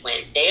decisions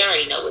when they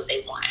already know what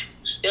they want.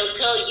 They'll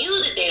tell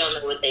you that they don't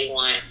know what they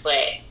want,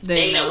 but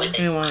they know what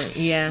they want.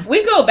 Yeah.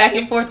 We go back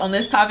and forth on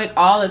this topic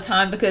all the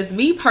time, because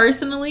me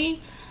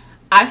personally,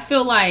 I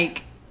feel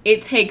like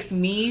it takes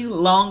me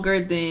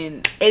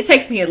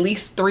at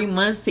least 3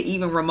 months to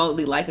even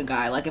remotely like a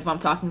guy. Like, if I'm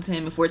talking to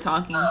him, if we're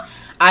talking,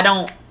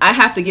 I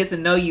have to get to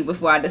know you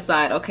before I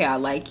decide, okay, I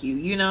like you,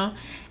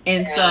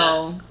 And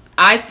so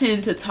I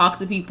tend to talk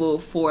to people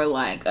for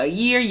like a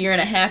year and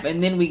a half,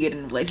 and then we get in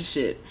a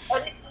relationship.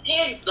 But it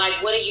depends,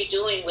 like, what are you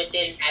doing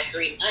within that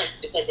 3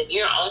 months? Because if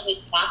you're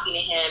only talking to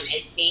him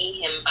and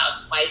seeing him about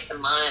twice a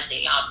month,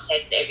 and y'all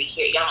text every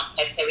day, y'all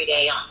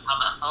don't talk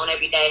on the phone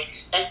every day,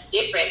 that's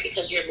different,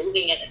 because you're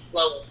moving at a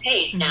slower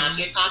pace. Mm-hmm. Now, if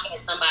you're talking to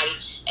somebody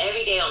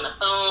every day on the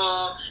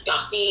phone,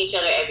 y'all seeing each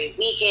other every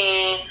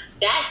weekend,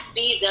 that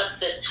speeds up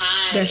the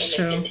time and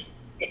the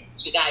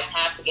you guys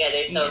have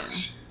together. So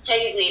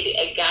technically,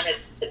 it kind of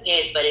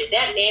depends. But if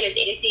that man is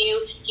into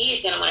you,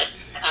 he's going to want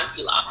to talk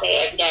to you all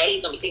day, every day.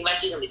 He's going to be thinking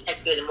about you. He's going to be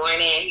texting you in the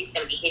morning. He's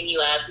going to be hitting you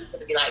up. He's going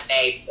to be like,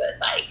 babe, but,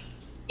 like,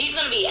 he's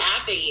going to be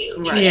after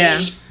you. Right. Yeah.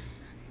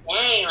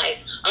 Dang, like,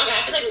 okay,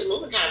 I feel like we're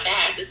moving kind of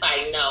fast. It's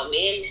like, no,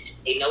 men,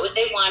 they know what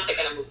they want. They're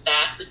going to move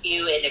fast with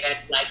you, and they're going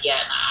to be like, yeah,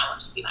 nah, I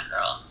want you to be my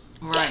girl.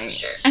 Right. Yeah, for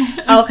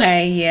sure.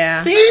 Okay, yeah.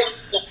 See?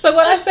 So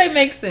what I say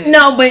makes sense.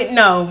 No,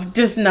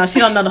 she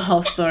don't know the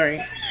whole story.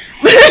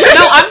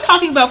 No, I'm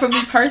talking about for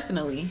me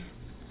personally.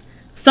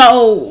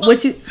 So,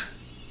 what'd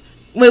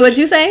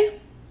you say?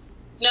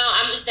 No,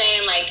 I'm just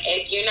saying, like,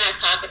 if you're not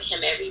talking to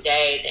him every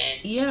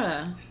day, then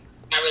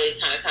not really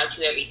trying to talk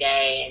to you every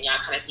day, and y'all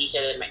kind of see each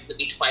other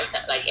maybe twice,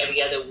 like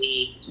every other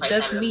week, twice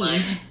out of a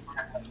month.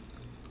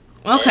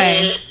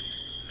 Okay.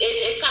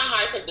 It's kind of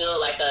hard to build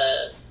like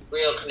a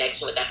real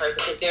connection with that person,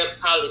 because they're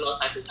probably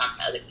most likely talking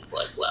to other people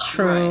as well.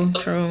 True.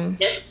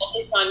 That's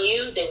focused on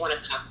you. They want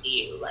to talk to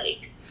you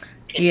like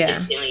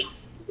consistently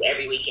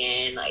every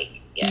weekend, like.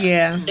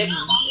 Yeah. They're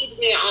not only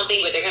doing their own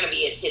thing, but they're gonna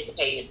be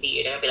anticipating to see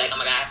you. They're gonna be like, "Oh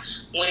my god,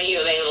 when are you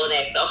available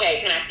next?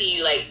 Okay, can I see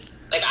you?" Like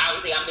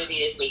obviously, I'm busy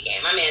this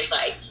weekend. My man's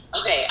like,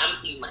 "Okay, I'm gonna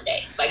see you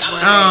Monday." Like, I'm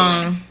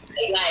gonna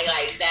see you Monday.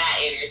 Like that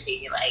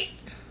energy, like.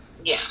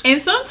 Yeah.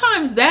 And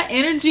sometimes that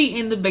energy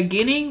in the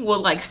beginning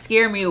will like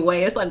scare me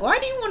away. It's like, why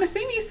do you want to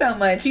see me so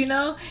much,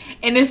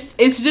 And it's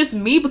just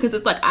me, because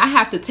it's like I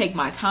have to take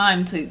my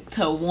time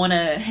to want to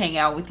hang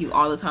out with you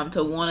all the time,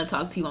 to want to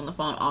talk to you on the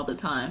phone all the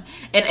time.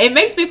 And it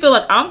makes me feel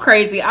like I'm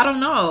crazy. I don't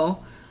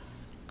know.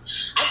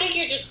 I think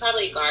you're just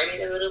probably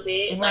guarded a little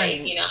bit.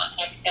 Right.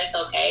 Like, that's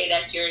okay.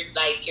 That's your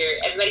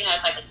everybody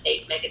has like a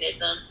safe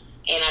mechanism.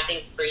 And I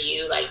think for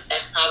you, like,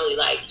 that's probably,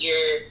 like,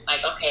 you're,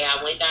 like, okay,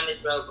 I went down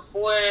this road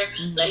before.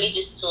 Mm-hmm. Let me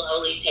just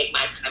slowly take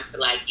my time to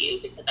like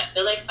you. Because I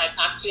feel like if I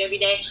talk to you every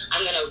day,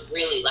 I'm going to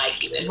really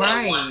like you. And what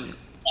I want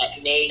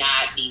that may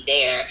not be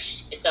there.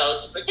 And so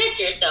to protect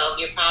yourself,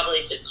 you're probably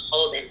just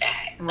holding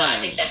back. So I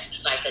think that's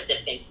just, like, a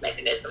defense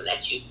mechanism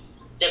that you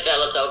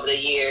developed over the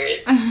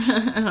years.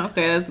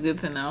 Okay, that's good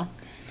to know.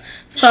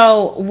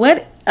 So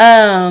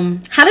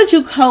how did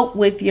you cope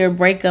with your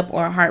breakup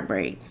or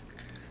heartbreak?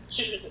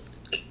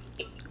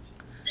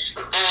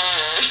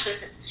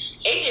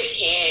 It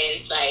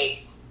depends.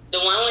 Like the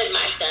one with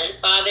my son's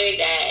father,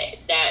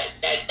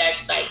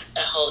 that's like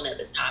a whole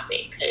nother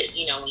topic, because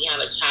when you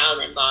have a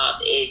child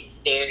involved, it's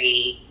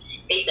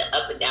it's an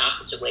up and down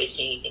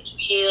situation. You think you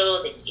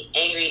heal, then you get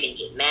angry, then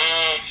you get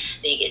mad,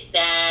 then you get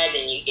sad,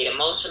 then you get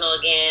emotional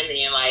again, then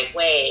you're like,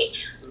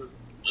 wait,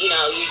 you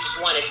know, you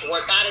just want it to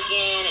work out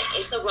again.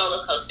 It's a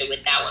roller coaster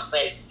with that one.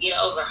 But to get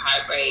over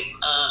heartbreak,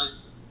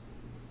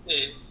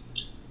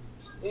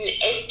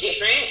 it's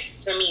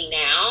different for me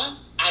now.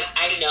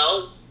 I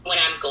know when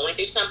I'm going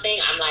through something,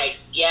 I'm like,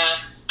 yeah,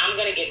 I'm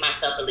going to give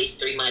myself at least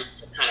 3 months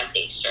to kind of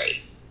think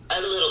straight,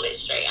 a little bit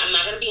straight. I'm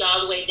not going to be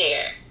all the way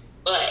there.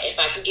 But if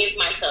I can give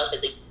myself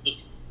at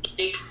least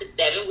 6 to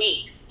 7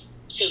 weeks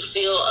to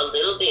feel a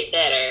little bit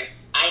better,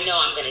 I know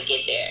I'm going to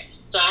get there.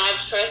 So I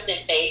have trust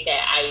and faith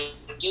that I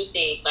do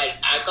things like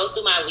I go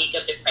through my week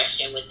of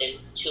depression within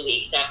 2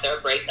 weeks after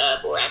a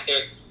breakup or after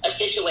a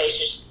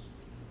situation.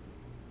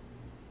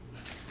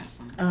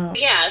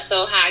 Yeah,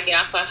 so how I get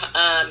off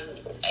of,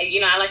 you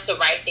know, I like to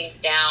write things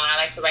down. I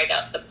like to write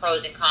up the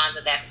pros and cons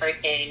of that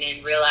person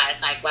and realize,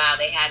 like, wow,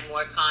 they had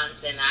more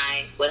cons than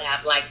I would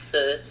have liked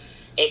to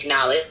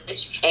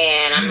acknowledge.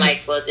 And I'm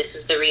like, well, this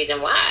is the reason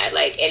why.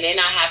 Like, and then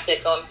I have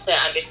to go to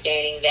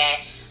understanding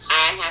that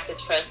I have to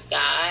trust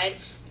God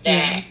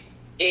that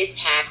this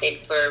happened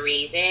for a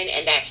reason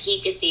and that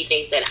he can see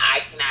things that I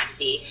cannot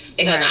see.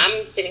 Because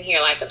I'm sitting here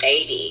like a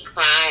baby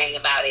crying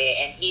about it.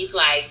 And he's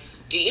like,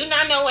 do you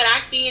not know what I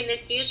see in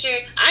this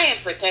future? I am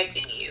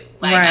protecting you.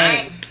 Like, I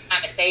am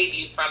trying to save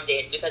you from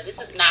this because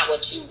this is not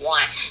what you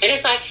want. And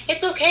it's like,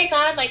 it's okay,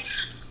 God. Like,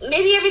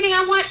 maybe everything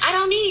I want, I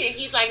don't need. And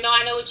he's like, no,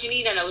 I know what you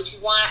need. I know what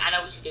you want. I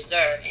know what you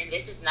deserve. And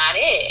this is not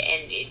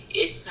it. And it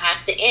just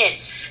has to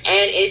end.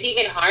 And it's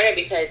even harder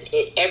because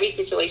every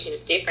situation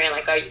is different.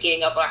 Like, are you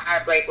getting over a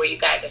heartbreak where you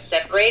guys are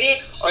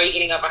separated? Or are you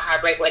getting over a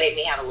heartbreak where they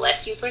may have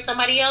left you for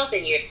somebody else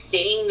and you're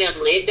seeing them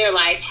live their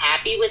life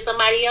happy with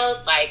somebody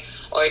else? Like,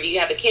 or do you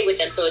have a kid with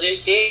them? So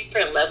there's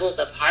different levels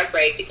of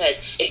heartbreak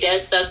because it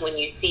does suck when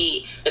you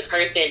see the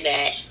person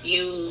that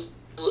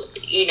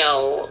you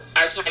know,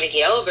 are trying to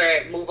get over,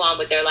 move on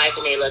with their life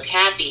and they look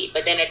happy.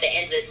 But then at the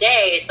end of the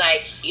day, it's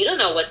like, you don't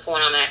know what's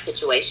going on in that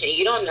situation.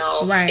 You don't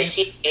know if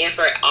she's paying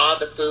for all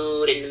the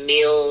food and the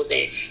meals.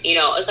 And, you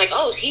know, it's like,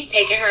 oh, he's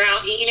taking her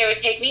out. He never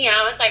take me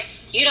out. It's like,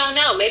 you don't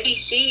know. Maybe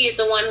she is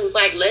the one who's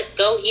like, let's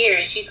go here.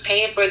 And she's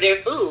paying for their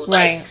food.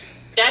 Like,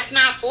 that's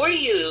not for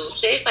you.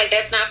 Sis, like,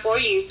 that's not for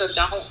you. So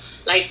don't,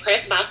 like,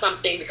 press about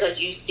something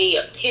because you see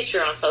a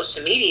picture on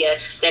social media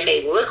that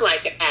may look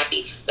like they're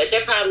happy, but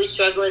they're probably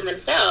struggling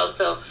themselves.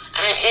 So,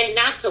 and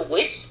not to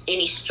wish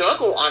any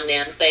struggle on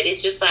them, but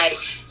it's just like,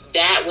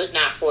 that was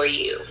not for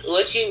you.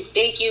 What you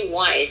think you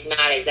want is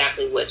not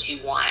exactly what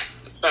you want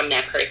from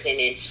that person.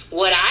 And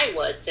what I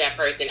was to that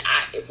person,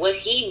 what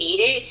he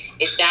needed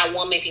is that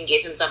woman can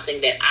give him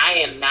something that I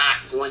am not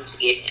going to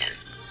give him.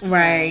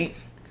 Right.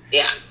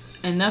 Yeah.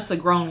 And that's a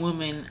grown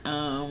woman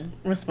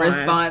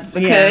response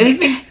because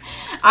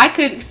I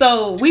could.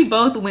 So we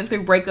both went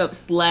through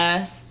breakups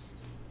last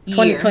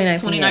year,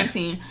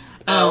 2019.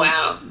 Oh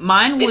wow!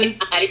 Mine was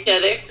at each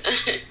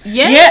other.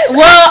 Yes.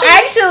 Well,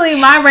 actually,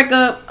 my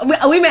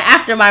breakup. We met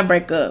after my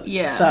breakup.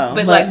 Yeah. So,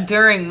 but like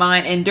during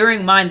mine,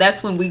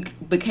 that's when we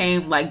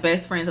became like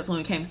best friends. That's when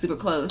we became super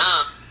close.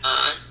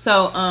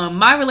 So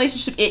my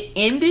relationship, it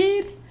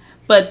ended,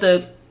 but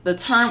the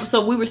term.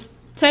 So we were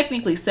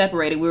technically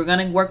separated. We were going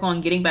to work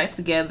on getting back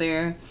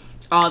together,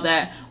 all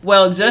that.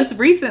 Well, just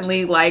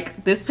recently,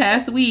 like this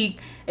past week,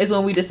 is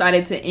when we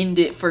decided to end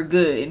it for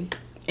good.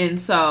 And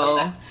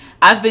so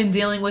I've been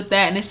dealing with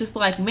that. And it's just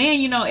like, man,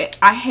 you know,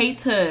 I hate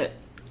to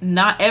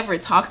not ever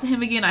talk to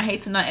him again. I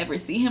hate to not ever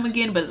see him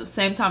again. But at the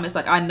same time, it's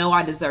like, I know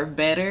I deserve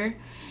better.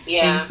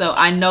 Yeah. And so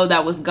I know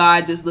that was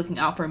God just looking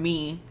out for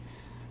me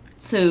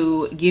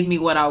to give me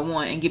what I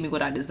want and give me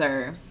what I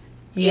deserve.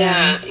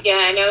 Yeah,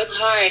 I know it's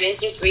hard.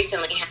 It's just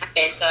recently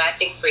happened. So I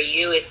think for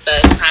you, it's to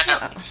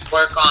kind of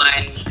work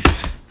on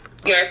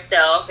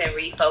yourself and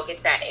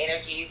refocus that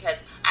energy because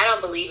I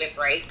don't believe in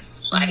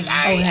breaks. Like,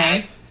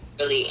 I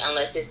really,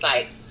 unless it's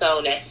like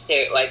so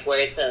necessary, like where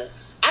it's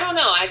I don't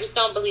know. I just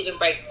don't believe in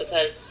breaks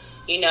because,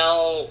 you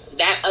know,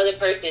 that other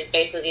person is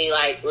basically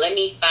like, let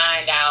me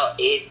find out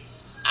if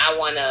I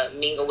want to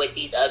mingle with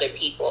these other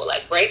people.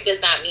 Like, break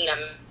does not mean I'm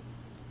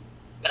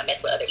gonna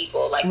mess with other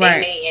people. Like, they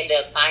may end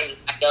up finding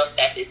somebody else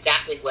that's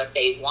exactly what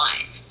they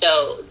want.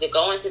 So to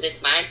go into this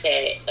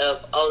mindset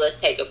of, oh, let's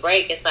take a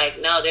break, it's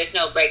like, no, there's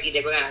no break. Either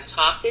we're gonna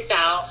talk this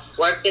out,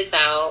 work this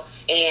out,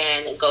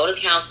 and go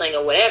to counseling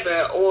or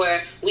whatever, or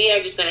we are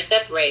just gonna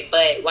separate.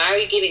 But why are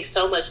you giving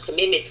so much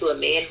commitment to a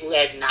man who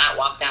has not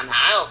walked down the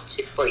aisle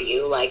for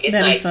you? Like, it's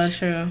like, that is so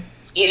true.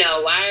 You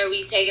know, why are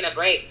we taking a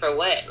break for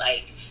what?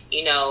 Like,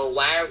 you know,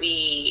 why are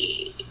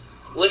we?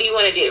 What do you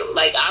want to do?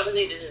 Like,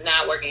 obviously this is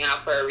not working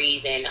out for a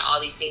reason. All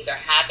these things are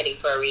happening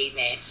for a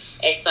reason.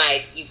 It's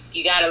like,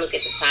 you got to look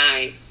at the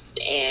signs.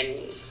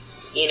 And,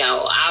 you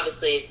know,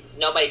 obviously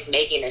nobody's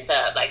making this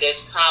up. Like,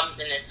 there's problems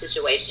in this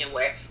situation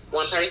where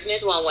one person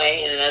is one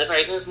way and another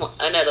person is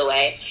another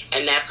way.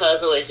 And that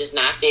puzzle is just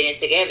not fitting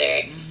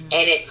together. Mm-hmm.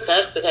 And it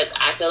sucks because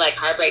I feel like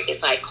heartbreak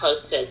is like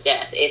close to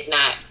death, if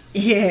not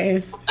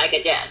like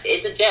a death.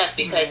 It's a death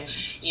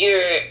because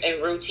you're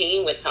in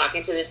routine with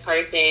talking to this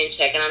person,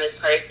 checking on this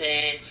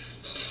person,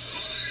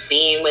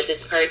 being with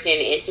this person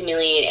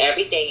intimately and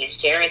everything and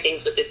sharing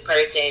things with this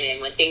person,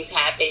 and when things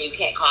happen you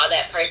can't call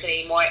that person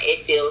anymore,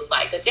 it feels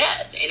like a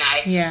death.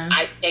 And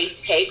they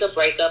take a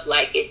breakup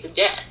like it's a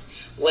death.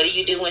 What do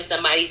you do when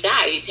somebody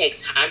dies? You take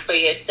time for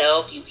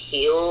yourself, you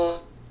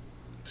heal,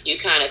 you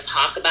kind of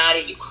talk about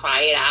it, you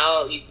cry it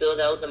out, you feel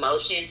those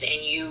emotions,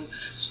 and you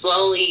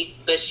slowly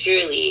but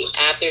surely,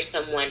 after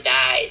someone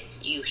dies,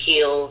 you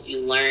heal,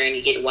 you learn,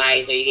 you get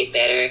wiser, you get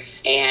better,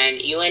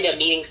 and you end up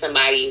meeting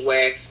somebody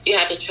where you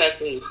have to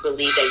trust and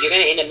believe that you're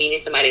going to end up meeting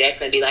somebody that's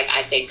going to be like,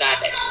 I thank God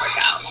that didn't work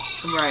out.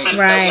 Right.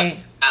 Right.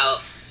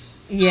 Out.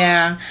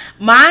 Yeah.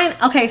 Mine,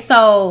 okay,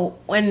 so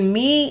when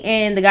me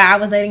and the guy I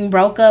was dating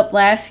broke up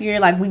last year,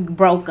 like, we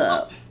broke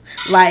up.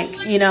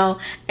 Like, you know,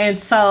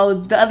 and so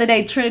the other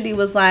day Trinity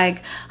was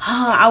like,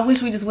 oh, I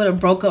wish we just would have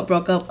broke up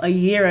a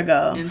year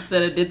ago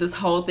instead of did this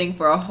whole thing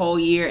for a whole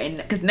year. And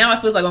because now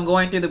it feels like I'm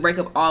going through the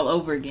breakup all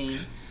over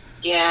again.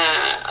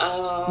 Yeah.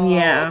 Oh.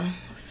 Yeah.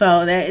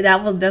 So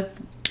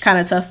that's kind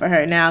of tough for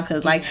her now,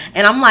 because like,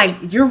 and I'm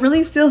like, you're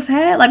really still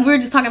sad? Like, we were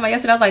just talking about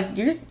yesterday, I was like,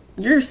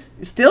 you're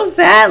still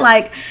sad,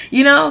 like,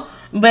 you know.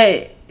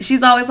 But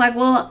she's always like,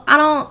 well, I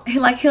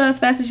don't like heal as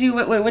fast as you.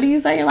 Wait, what do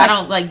you say? Like, I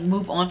don't like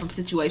move on from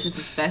situations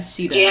as fast as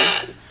she does.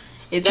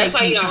 Yeah. That's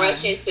why you don't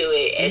rush into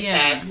it as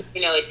fast.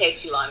 You know, it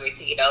takes you longer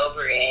to get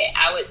over it.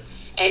 I would,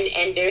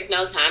 and there's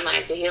no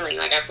timeline to healing.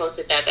 Like, I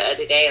posted that the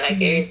other day. Like,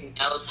 there's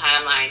no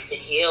timeline to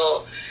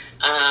heal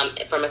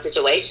from a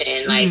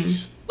situation. Like,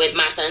 with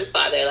my son's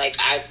father, like,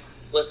 I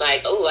was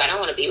like, oh, I don't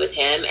want to be with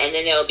him. And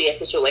then there'll be a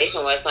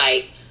situation where it's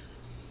like,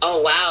 oh,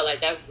 wow,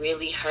 like, that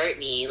really hurt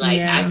me. Like,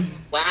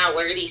 wow,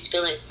 where are these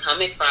feelings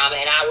coming from?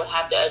 And I will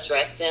have to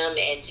address them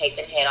and take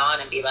them head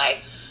on and be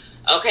like,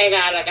 okay,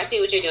 God, like, I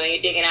see what you're doing.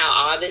 You're digging out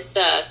all this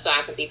stuff so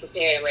I can be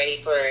prepared and ready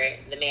for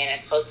the man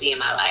that's supposed to be in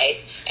my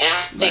life. And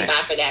I thank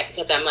God for that,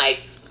 because I'm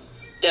like,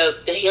 the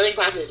healing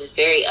process is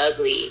very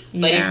ugly,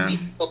 but it's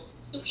beautiful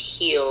to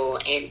heal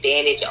and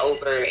bandage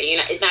over. And, you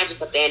know, it's not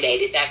just a Band-Aid.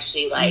 It's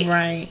actually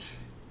like,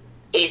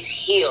 it's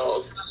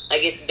healed.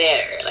 Like, it's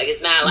better. Like,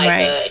 it's not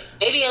like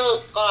maybe a little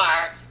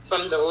scar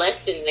from the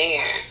lesson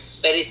there,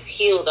 but it's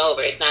healed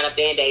over. It's not a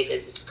Band-Aid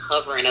that's just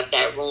covering up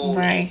that wound.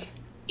 Right.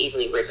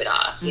 Easily rip it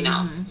off, you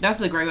know.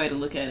 That's a great way to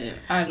look at it.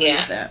 I agree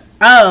with that.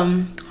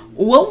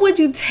 What would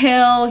you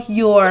tell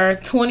your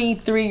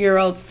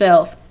 23-year-old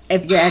self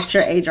if you're at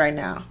your age right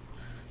now?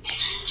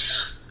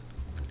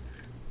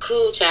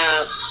 Cool,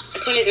 child.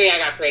 At 23, I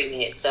got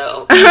pregnant,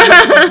 so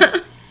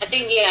I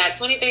think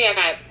 23.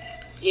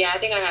 I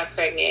think I got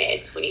pregnant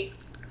at 23.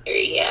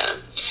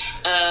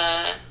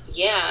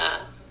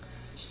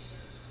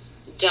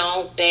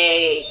 Don't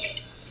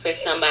beg for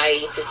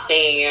somebody to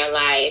stay in your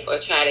life or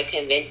try to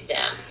convince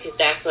them, because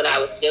that's what I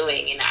was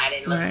doing, and I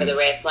didn't look for the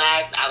red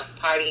flags. I was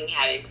partying,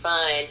 having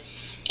fun,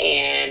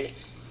 and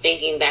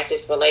thinking that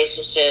this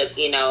relationship,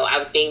 you know, I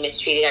was being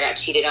mistreated. I got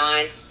cheated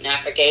on, and I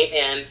forgave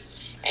him,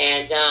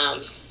 and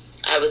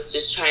I was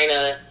just trying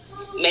to,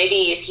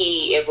 maybe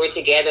if we're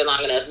together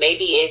long enough,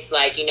 maybe if,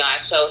 like, you know, I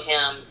show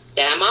him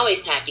that I'm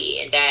always happy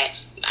and that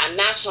I'm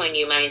not showing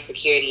you my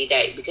insecurity,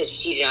 that because you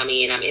cheated on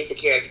me and I'm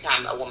insecure every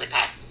time a woman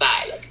passes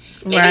by. Like,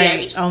 maybe I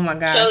can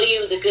show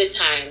you the good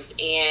times.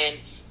 And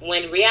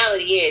when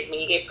reality is, when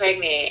you get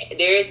pregnant,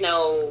 there is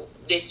no,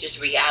 this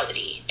just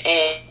reality.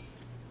 And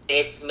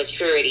it's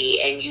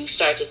maturity, and you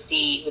start to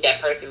see who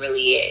that person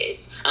really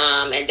is.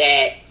 And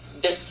that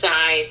the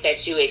signs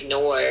that you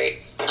ignored,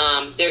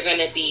 they're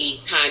going to be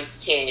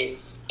times 10.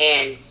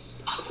 And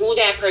who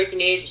that person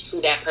is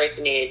who that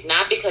person is,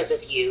 not because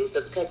of you,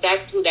 but because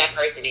that's who that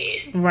person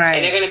is. Right.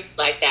 And they're going to be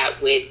like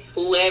that with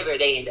whoever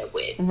they end up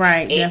with.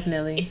 Right, and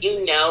definitely. If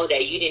you know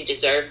that you didn't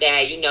deserve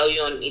that, you know you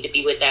don't need to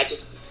be with that,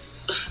 just,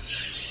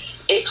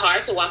 it's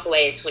hard to walk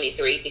away at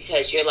 23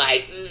 because you're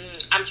like,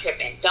 I'm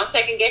tripping. Don't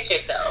second guess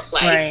yourself.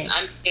 Like,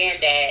 understand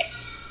that,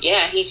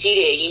 yeah, he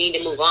cheated. You need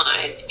to move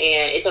on. And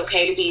it's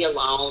okay to be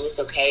alone. It's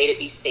okay to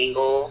be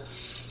single.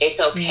 It's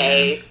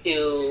okay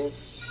to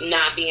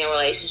not be in a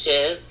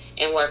relationship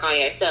and work on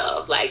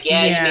yourself. Like, you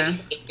may be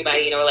seeing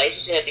everybody in a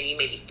relationship and you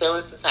may be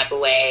feeling some type of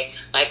way.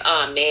 Like,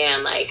 oh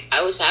man, like,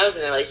 I wish I was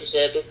in a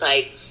relationship. It's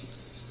like,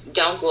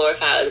 don't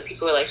glorify other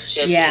people's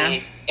relationships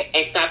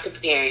and stop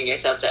comparing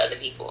yourself to other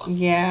people.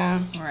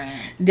 Yeah.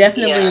 Right.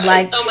 Definitely.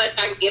 Like, so much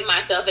I can give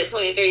myself at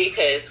 23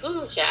 because,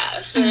 whoo,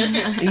 child.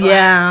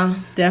 Yeah,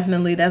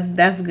 definitely. That's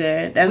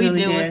good. That's really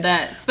good. We deal with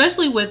that,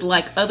 especially with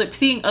like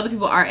seeing other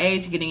people our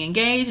age getting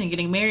engaged and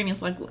getting married. And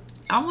it's like,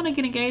 I want to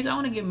get engaged, I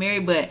want to get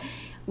married, but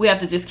we have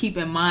to just keep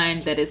in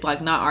mind that it's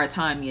like not our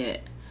time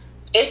yet.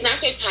 It's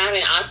not your time,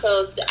 and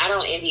also I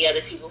don't envy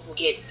other people who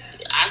get.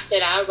 I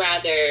said I'd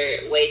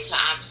rather wait till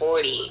I'm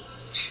 40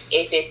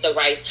 if it's the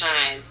right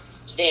time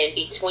than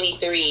be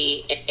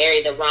 23 and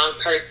marry the wrong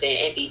person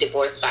and be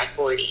divorced by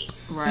 40.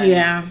 Right.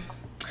 Yeah,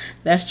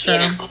 that's true. You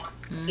know?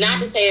 Not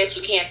to say that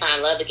you can't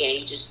find love again.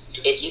 You just,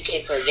 if you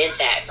can prevent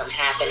that from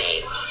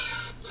happening.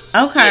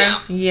 Okay. You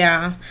know?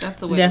 Yeah.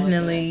 That's a way definitely.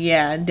 To look at it.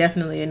 Yeah,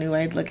 definitely a new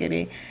way to look at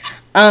it.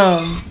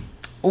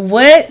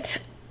 What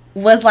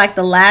was like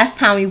the last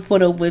time you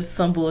put up with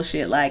some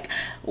bullshit? Like,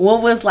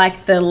 what was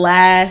like the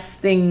last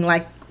thing,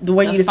 like the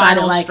way you decided,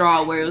 final like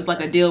straw where it was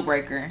like a deal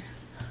breaker?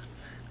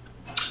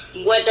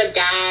 With the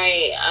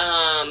guy,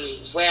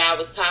 where I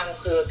was talking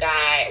to a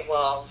guy,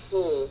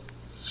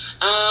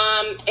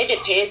 it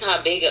depends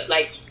how big,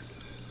 like,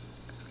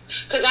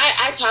 because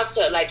I talked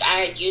to, like,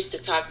 I used to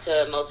talk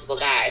to multiple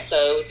guys, so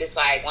it was just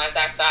like, once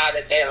I saw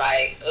that they're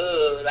like,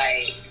 ooh,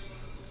 like,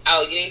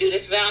 oh, you didn't do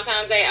this for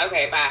Valentine's Day?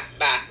 Okay, bye.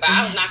 But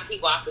I was knocking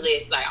people off the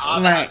list, like, all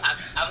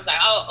Valentine's. I was like,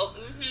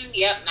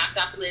 yep, knocked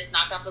off the list.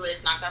 I'm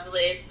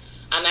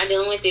not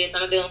dealing with this.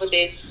 I'm not dealing with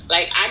this.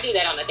 Like, I do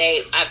that on a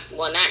date.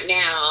 Well, not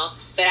now,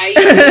 but I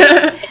used to do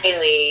it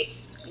daily,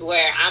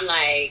 where I'm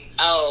like,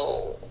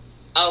 oh,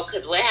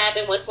 because what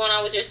happened? What's going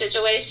on with your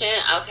situation?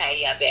 Okay,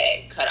 yeah,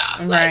 bet. Cut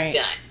off. Like,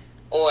 done.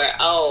 Or,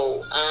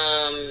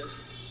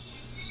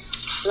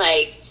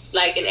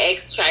 like an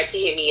ex tried to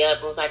hit me up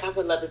and was like, I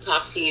would love to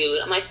talk to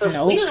you. I'm like,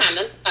 we don't have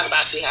nothing to talk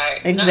about,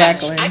 sweetheart.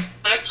 Exactly. No,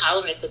 my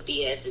tolerance of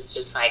BS is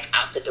just like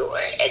out the door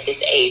at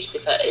this age,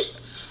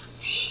 because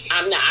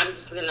I'm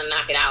just gonna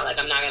knock it out. Like,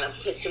 I'm not gonna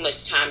put too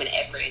much time and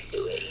effort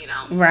into it, you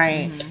know?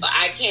 Right. But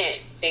I can't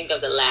think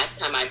of the last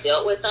time I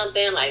dealt with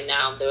something like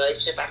now the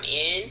relationship I'm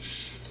in.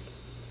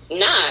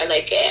 Nah,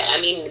 like, I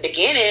mean, in the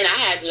beginning I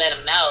had to let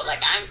him know,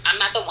 like, I'm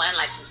not the one,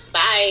 like,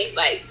 bye,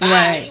 like, bye.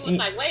 Right. He was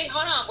like, wait,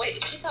 hold on,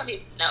 wait. She told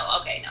me, no,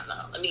 okay, no.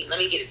 Let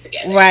me get it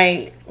together.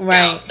 Right.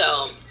 No,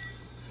 so,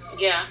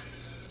 yeah,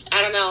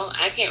 I don't know.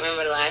 I can't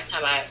remember the last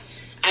time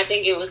I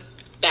think it was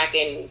back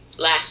in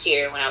last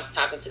year when I was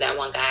talking to that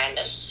one guy, and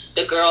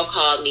the girl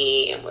called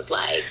me and was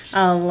like,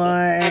 oh,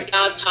 Lord. Are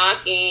y'all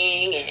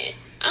talking? And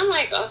I'm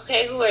like,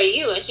 okay, who are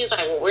you? And she's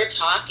like, well, we're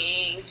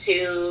talking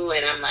too.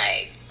 And I'm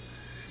like,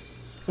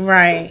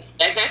 right.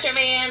 That's not your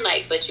man?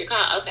 Like, but you're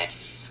called, okay.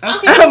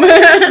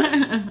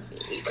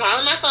 You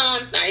calling my phone,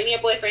 it's not even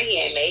your boyfriend, he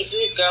ain't made you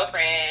his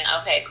girlfriend.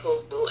 Okay,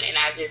 cool. And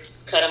I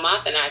just cut him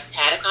off, and I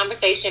had a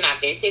conversation. I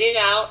vented it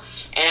out,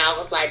 and I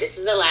was like, this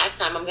is the last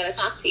time I'm gonna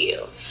talk to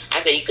you. I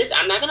said,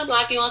 I'm not gonna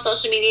block you on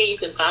social media. You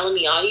can follow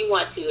me all you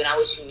want to, and I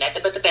wish you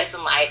nothing but the best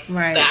in life.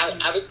 Right.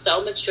 But I was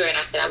so mature, and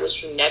I said, I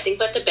wish you nothing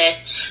but the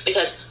best,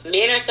 because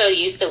men are so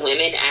used to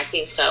women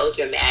acting so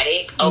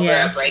dramatic over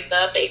a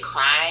breakup. They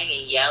crying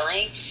and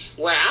yelling,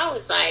 where I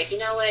was like, you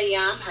know what,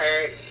 yeah, I'm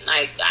hurt.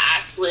 Like,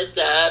 I slipped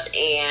up,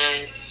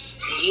 and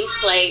you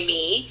play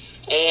me,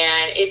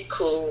 and it's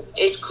cool.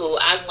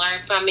 I've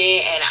learned from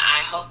it, and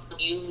I hope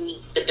you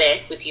the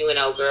best with you and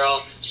old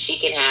girl. She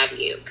can have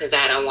you, because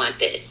I don't want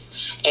this.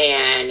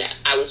 And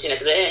I wish you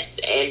the best.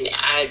 And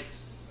I,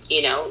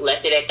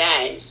 left it at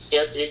that. And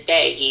still to this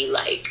day, he,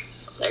 like,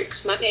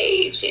 lurks my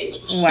page.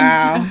 And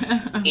wow.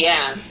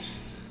 Yeah.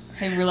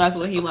 He realized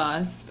what he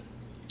lost.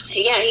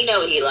 Yeah, he know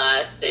what he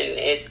lost. And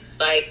it's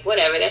like,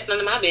 whatever. That's none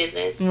of my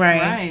business.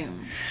 Right.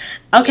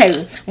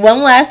 Okay,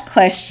 one last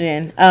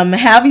question.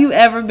 Have you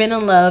ever been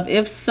in love?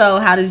 If so,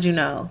 how did you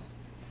know?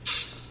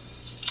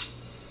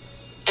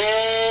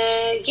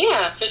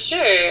 Yeah, for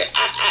sure.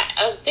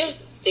 I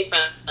there's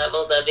different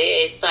levels of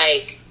it. It's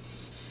like,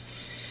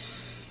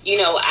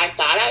 I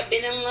thought I'd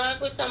been in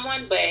love with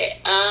someone, but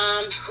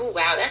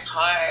wow, that's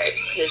hard,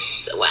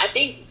 because I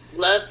think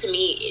love to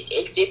me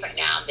is different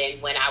now than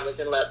when I was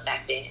in love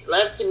back then.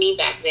 Love to me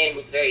back then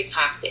was very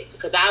toxic,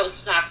 because I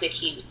was toxic,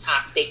 he was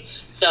toxic,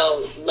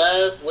 so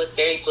love was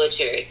very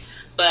butchered.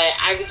 But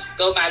I would just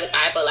go by the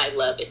Bible, like,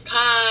 love is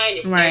kind,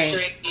 it's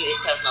nurturing,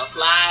 it tells no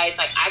lies.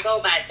 Like, I go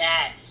by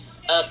that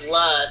of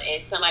love,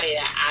 and somebody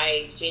that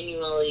I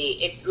genuinely,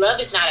 love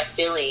is not a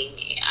feeling.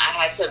 I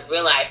had to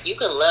realize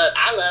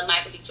I love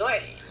Michael B.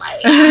 Jordan.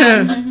 Like,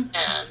 I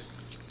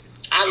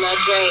love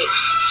Drake.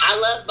 I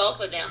love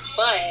both of them,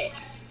 but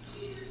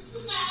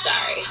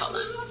sorry, hold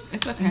on.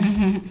 It's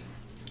okay.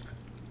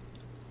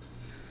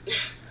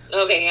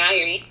 Okay, y'all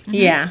hear me?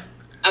 Yeah.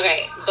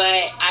 Okay,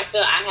 but I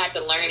feel I had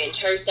to learn in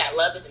church that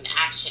love is an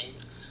action.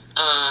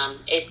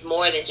 It's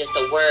more than just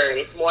a word.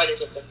 It's more than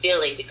just a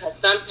feeling, because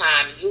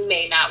sometimes you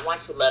may not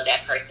want to love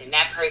that person.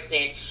 That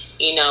person,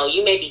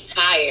 you may be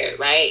tired,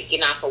 right?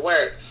 Getting off of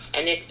work,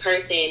 and this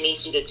person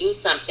needs you to do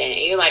something.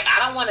 And you're like, I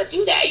don't want to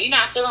do that. You're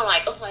not feeling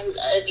like, oh, I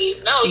love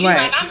you. No, you're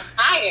like, I'm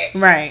tired.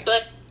 Right.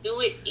 But do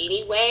it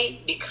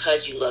anyway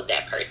because you love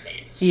that person.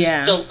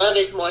 Yeah. So love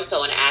is more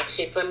so an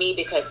action for me,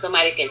 because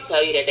somebody can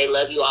tell you that they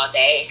love you all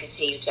day and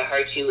continue to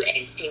hurt you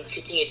and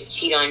continue to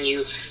cheat on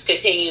you,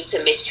 continue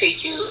to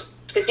mistreat you,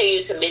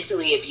 continue to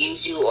mentally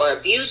abuse you or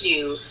abuse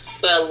you.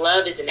 But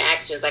love is an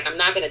action. It's like, I'm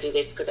not going to do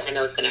this because I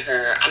know it's going to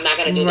hurt her. I'm not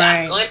going to do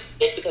that. I'm going to do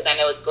this because I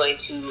know it's going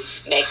to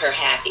make her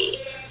happy.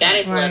 That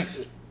is love to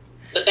me.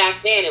 But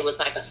back then, it was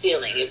like a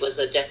feeling. It was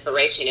a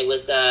desperation. It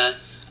was a,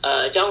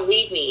 don't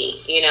leave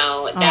me.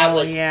 That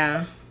was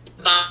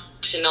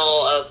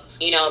functional of,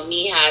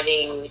 me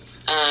having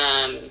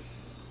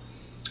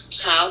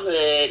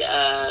childhood,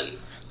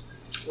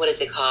 what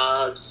is it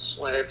called,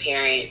 where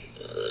parent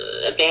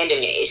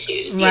abandonment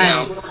issues,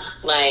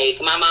 like,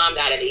 my mom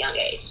died at a young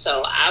age,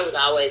 so I was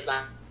always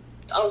like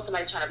oh,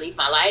 somebody's trying to leave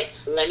my life,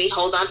 let me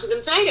hold on to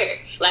them tighter.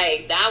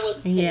 Like, that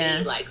was to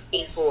me, like,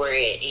 fighting for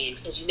it, and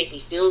because you make me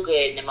feel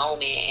good in the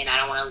moment, and I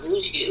don't want to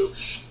lose you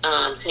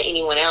to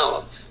anyone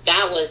else.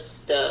 That was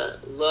the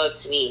love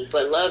to me.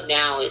 But love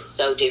now is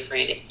so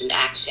different. It's an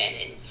action,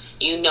 and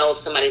you know if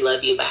somebody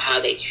loves you by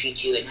how they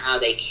treat you and how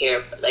they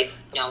care, like,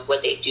 you know,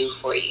 what they do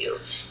for you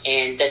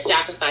and the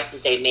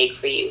sacrifices they make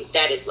for you.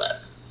 That is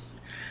love.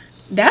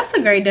 That's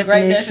a great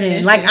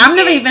definition. Like, I've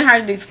never even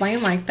heard it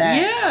explained like that.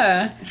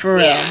 Yeah. For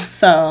real.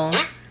 So.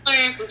 I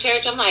learned from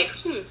church. I'm like,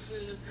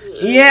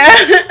 Yeah.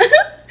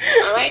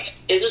 All right.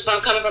 This is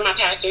from coming from my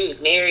pastor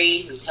who's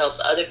married, who's helped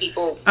other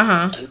people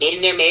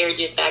mend their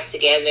marriages back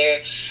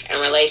together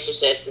and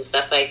relationships and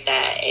stuff like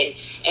that.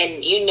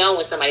 And you know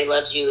when somebody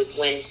loves you is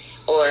when,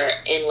 or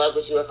in love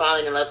with you or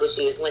falling in love with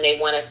you, is when they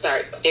want to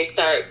start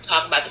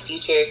talking about the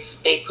future.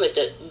 They put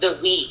the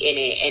we in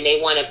it, and they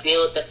want to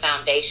build the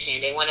foundation.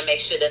 They want to make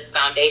sure the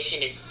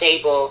foundation is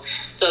stable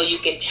so you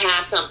can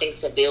have something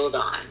to build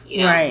on, you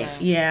know? Right,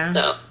 yeah.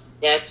 So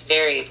that's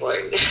very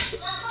important.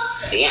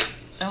 Yeah.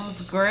 That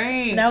was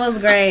great. That was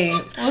great.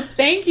 Well,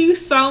 thank you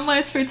so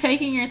much for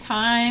taking your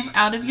time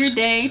out of your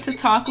day to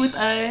talk with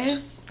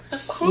us.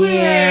 Of course.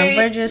 Yeah,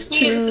 we're just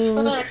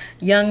two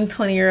young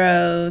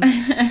 20-year-olds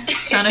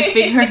trying to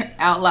figure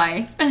out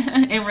life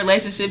and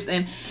relationships,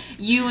 and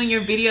you and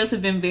your videos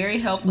have been very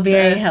helpful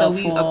to us. So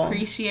we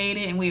appreciate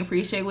it, and we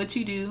appreciate what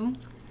you do.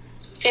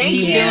 Thank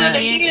you.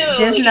 Thank you.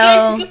 Just you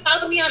know, guys can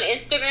follow me on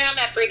Instagram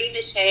at Brittany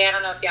Deshay. I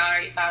don't know if y'all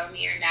already follow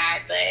me or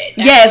not, but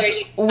that's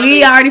yes,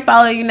 we already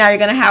follow you now. You're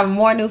gonna have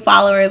more new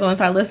followers once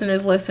our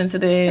listeners listen to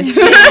this.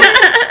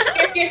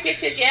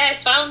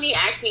 Yes. Follow me.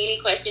 Ask me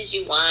any questions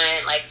you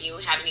want. Like, you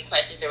have any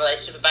questions or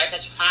relationship advice? I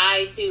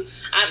try to.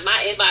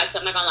 My inbox.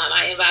 I'm not gonna lie.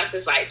 My inbox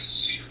is like.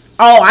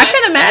 Oh, I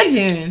can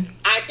imagine.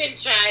 I can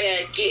try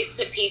to get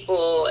to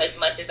people as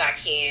much as I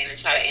can and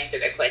try to answer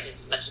their questions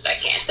as much as I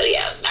can. So,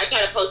 yeah, I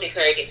try to post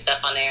encouraging stuff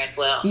on there as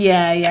well.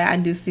 Yeah, I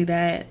do see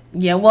that.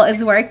 Yeah, well,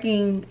 it's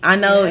working. I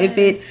know if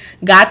it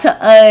got to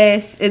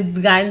us, it's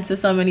gotten to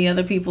so many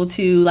other people,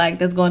 too, like,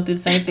 that's going through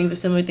the same things or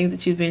similar things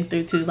that you've been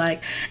through, too.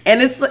 Like,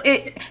 and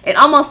it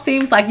almost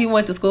seems like you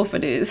went to school for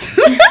this.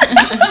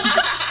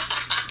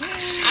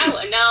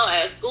 I know,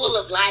 a school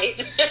of life.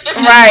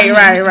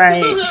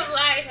 Right. School of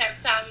life have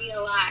taught me a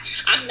lot.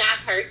 I'm not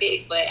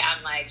perfect, but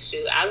I'm like,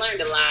 shoot, I learned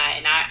a lot,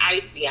 and I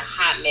used to be a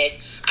hot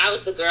mess. I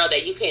was the girl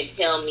that you couldn't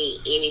tell me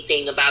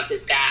anything about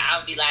this guy. I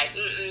would be like,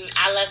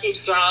 I love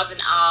his draws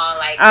and all.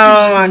 Like,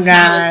 oh my God,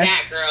 I was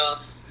that girl.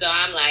 So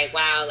I'm like,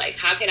 wow, like,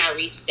 how can I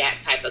reach that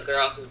type of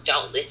girl who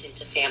don't listen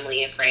to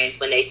family and friends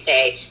when they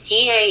say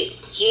he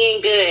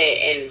ain't good?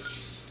 And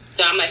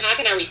so I'm like, how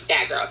can I reach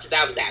that girl? Because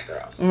I was that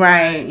girl.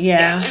 Right,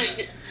 yeah.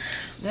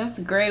 That's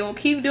great. Well,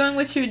 keep doing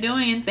what you're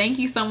doing, and thank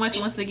you so much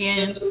once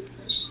again.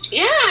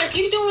 Yeah,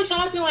 keep doing what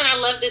y'all doing. I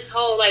love this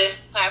whole, like,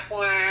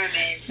 platform.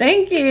 And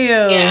thank you.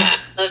 Yeah,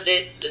 I love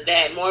this,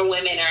 that more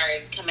women are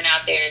coming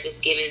out there and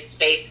just giving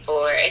space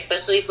for,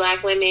 especially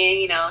Black women,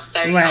 you know,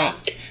 starting their own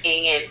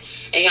thing,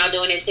 and y'all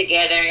doing it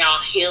together,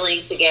 y'all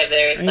healing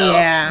together. So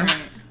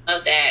I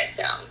love that.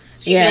 So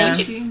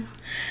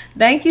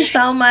thank you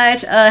so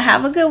much.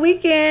 Have a good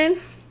weekend.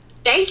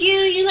 Thank you.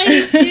 You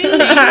ladies too. All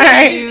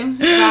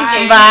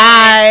right.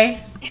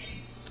 Bye.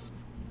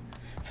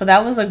 So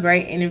that was a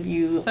great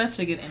interview. Such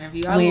a good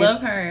interview. I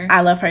love her.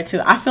 I love her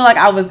too. I feel like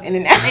I was in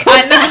and out.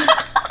 I know.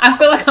 I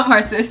feel like I'm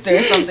her sister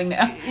or something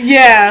now.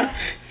 Yeah.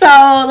 So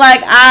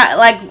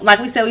like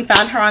we said, we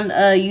found her on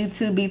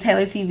YouTube, B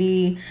Taylor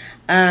TV,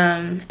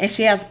 and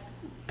she has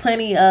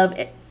plenty of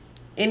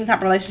any type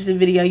of relationship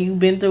video. You've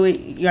been through it.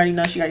 You already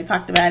know. She already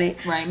talked about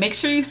it. Right. Make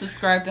sure you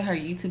subscribe to her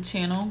YouTube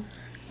channel.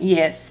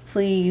 Yes,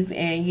 please.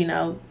 And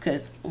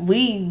because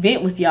we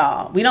vent with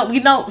y'all. We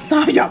don't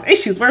solve y'all's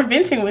issues. We're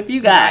venting with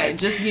you guys. Right.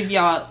 Just give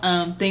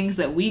y'all things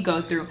that we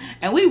go through.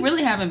 And we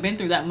really haven't been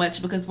through that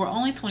much because we're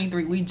only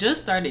 23. We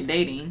just started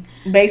dating.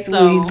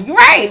 Basically.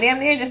 Right. Damn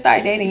near just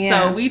started dating.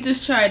 Yeah. So we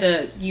just try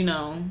to,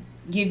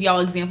 give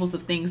y'all examples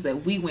of things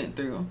that we went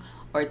through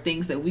or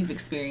things that we've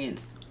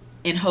experienced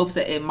in hopes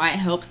that it might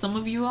help some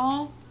of you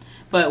all.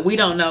 But we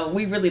don't know.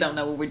 We really don't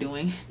know what we're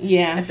doing.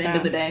 Yeah. At the end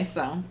of the day.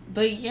 So,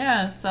 but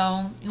yeah.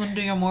 So, you want to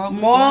do your moral of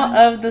the story? Moral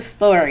of the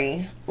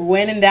story.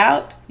 When in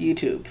doubt,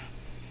 YouTube.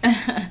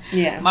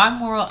 Yeah. My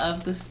moral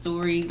of the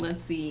story,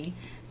 let's see.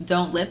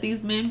 Don't let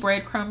these men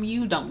breadcrumb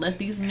you. Don't let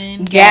these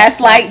men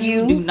gaslight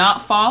you. Do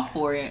not fall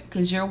for it.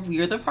 Because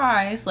you're the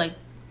prize. Like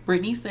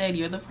Brittany said,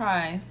 you're the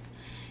prize.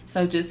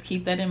 So just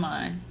keep that in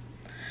mind.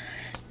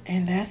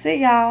 And that's it,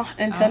 y'all.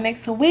 Until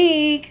next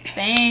week.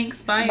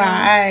 Thanks. Bye.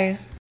 Bye.